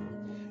know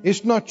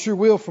it's not your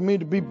will for me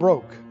to be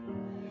broke.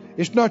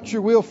 It's not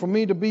your will for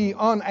me to be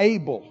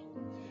unable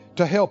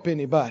to help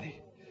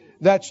anybody.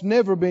 That's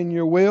never been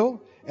your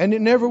will, and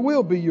it never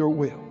will be your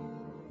will.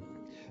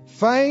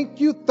 Thank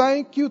you,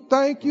 thank you,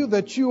 thank you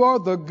that you are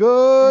the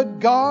good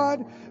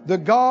God, the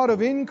God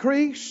of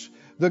increase,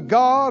 the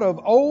God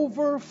of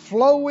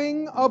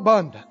overflowing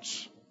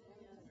abundance.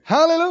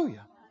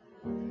 Hallelujah.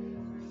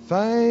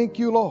 Thank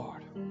you,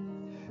 Lord.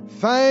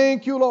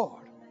 Thank you,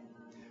 Lord.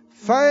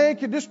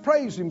 Thank you. Just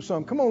praise Him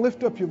some. Come on,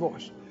 lift up your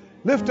voice.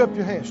 Lift up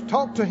your hands.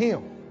 Talk to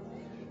Him.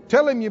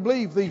 Tell Him you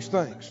believe these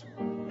things.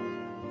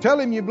 Tell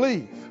Him you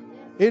believe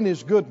in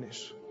His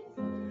goodness.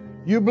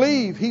 You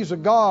believe He's a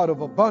God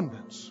of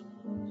abundance.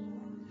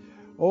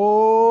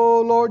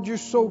 Oh, Lord, you're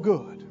so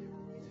good.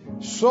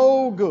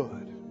 So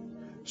good.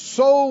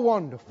 So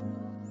wonderful.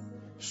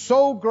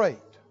 So great.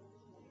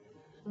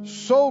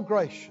 So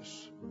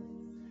gracious.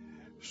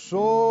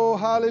 So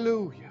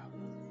hallelujah.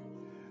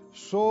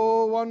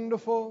 So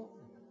wonderful.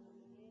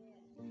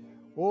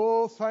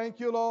 Oh, thank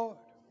you, Lord.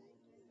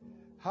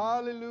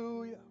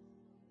 Hallelujah.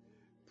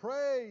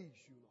 Praise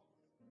you.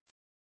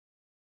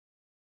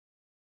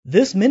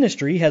 This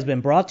ministry has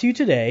been brought to you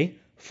today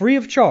free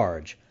of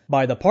charge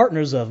by the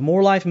partners of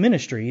More Life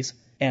Ministries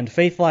and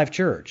Faith Life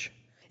Church.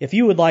 If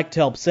you would like to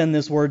help send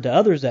this word to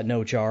others at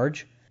no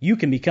charge, you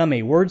can become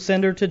a word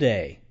sender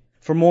today.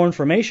 For more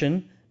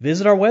information,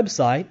 visit our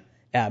website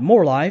at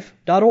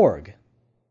morelife.org.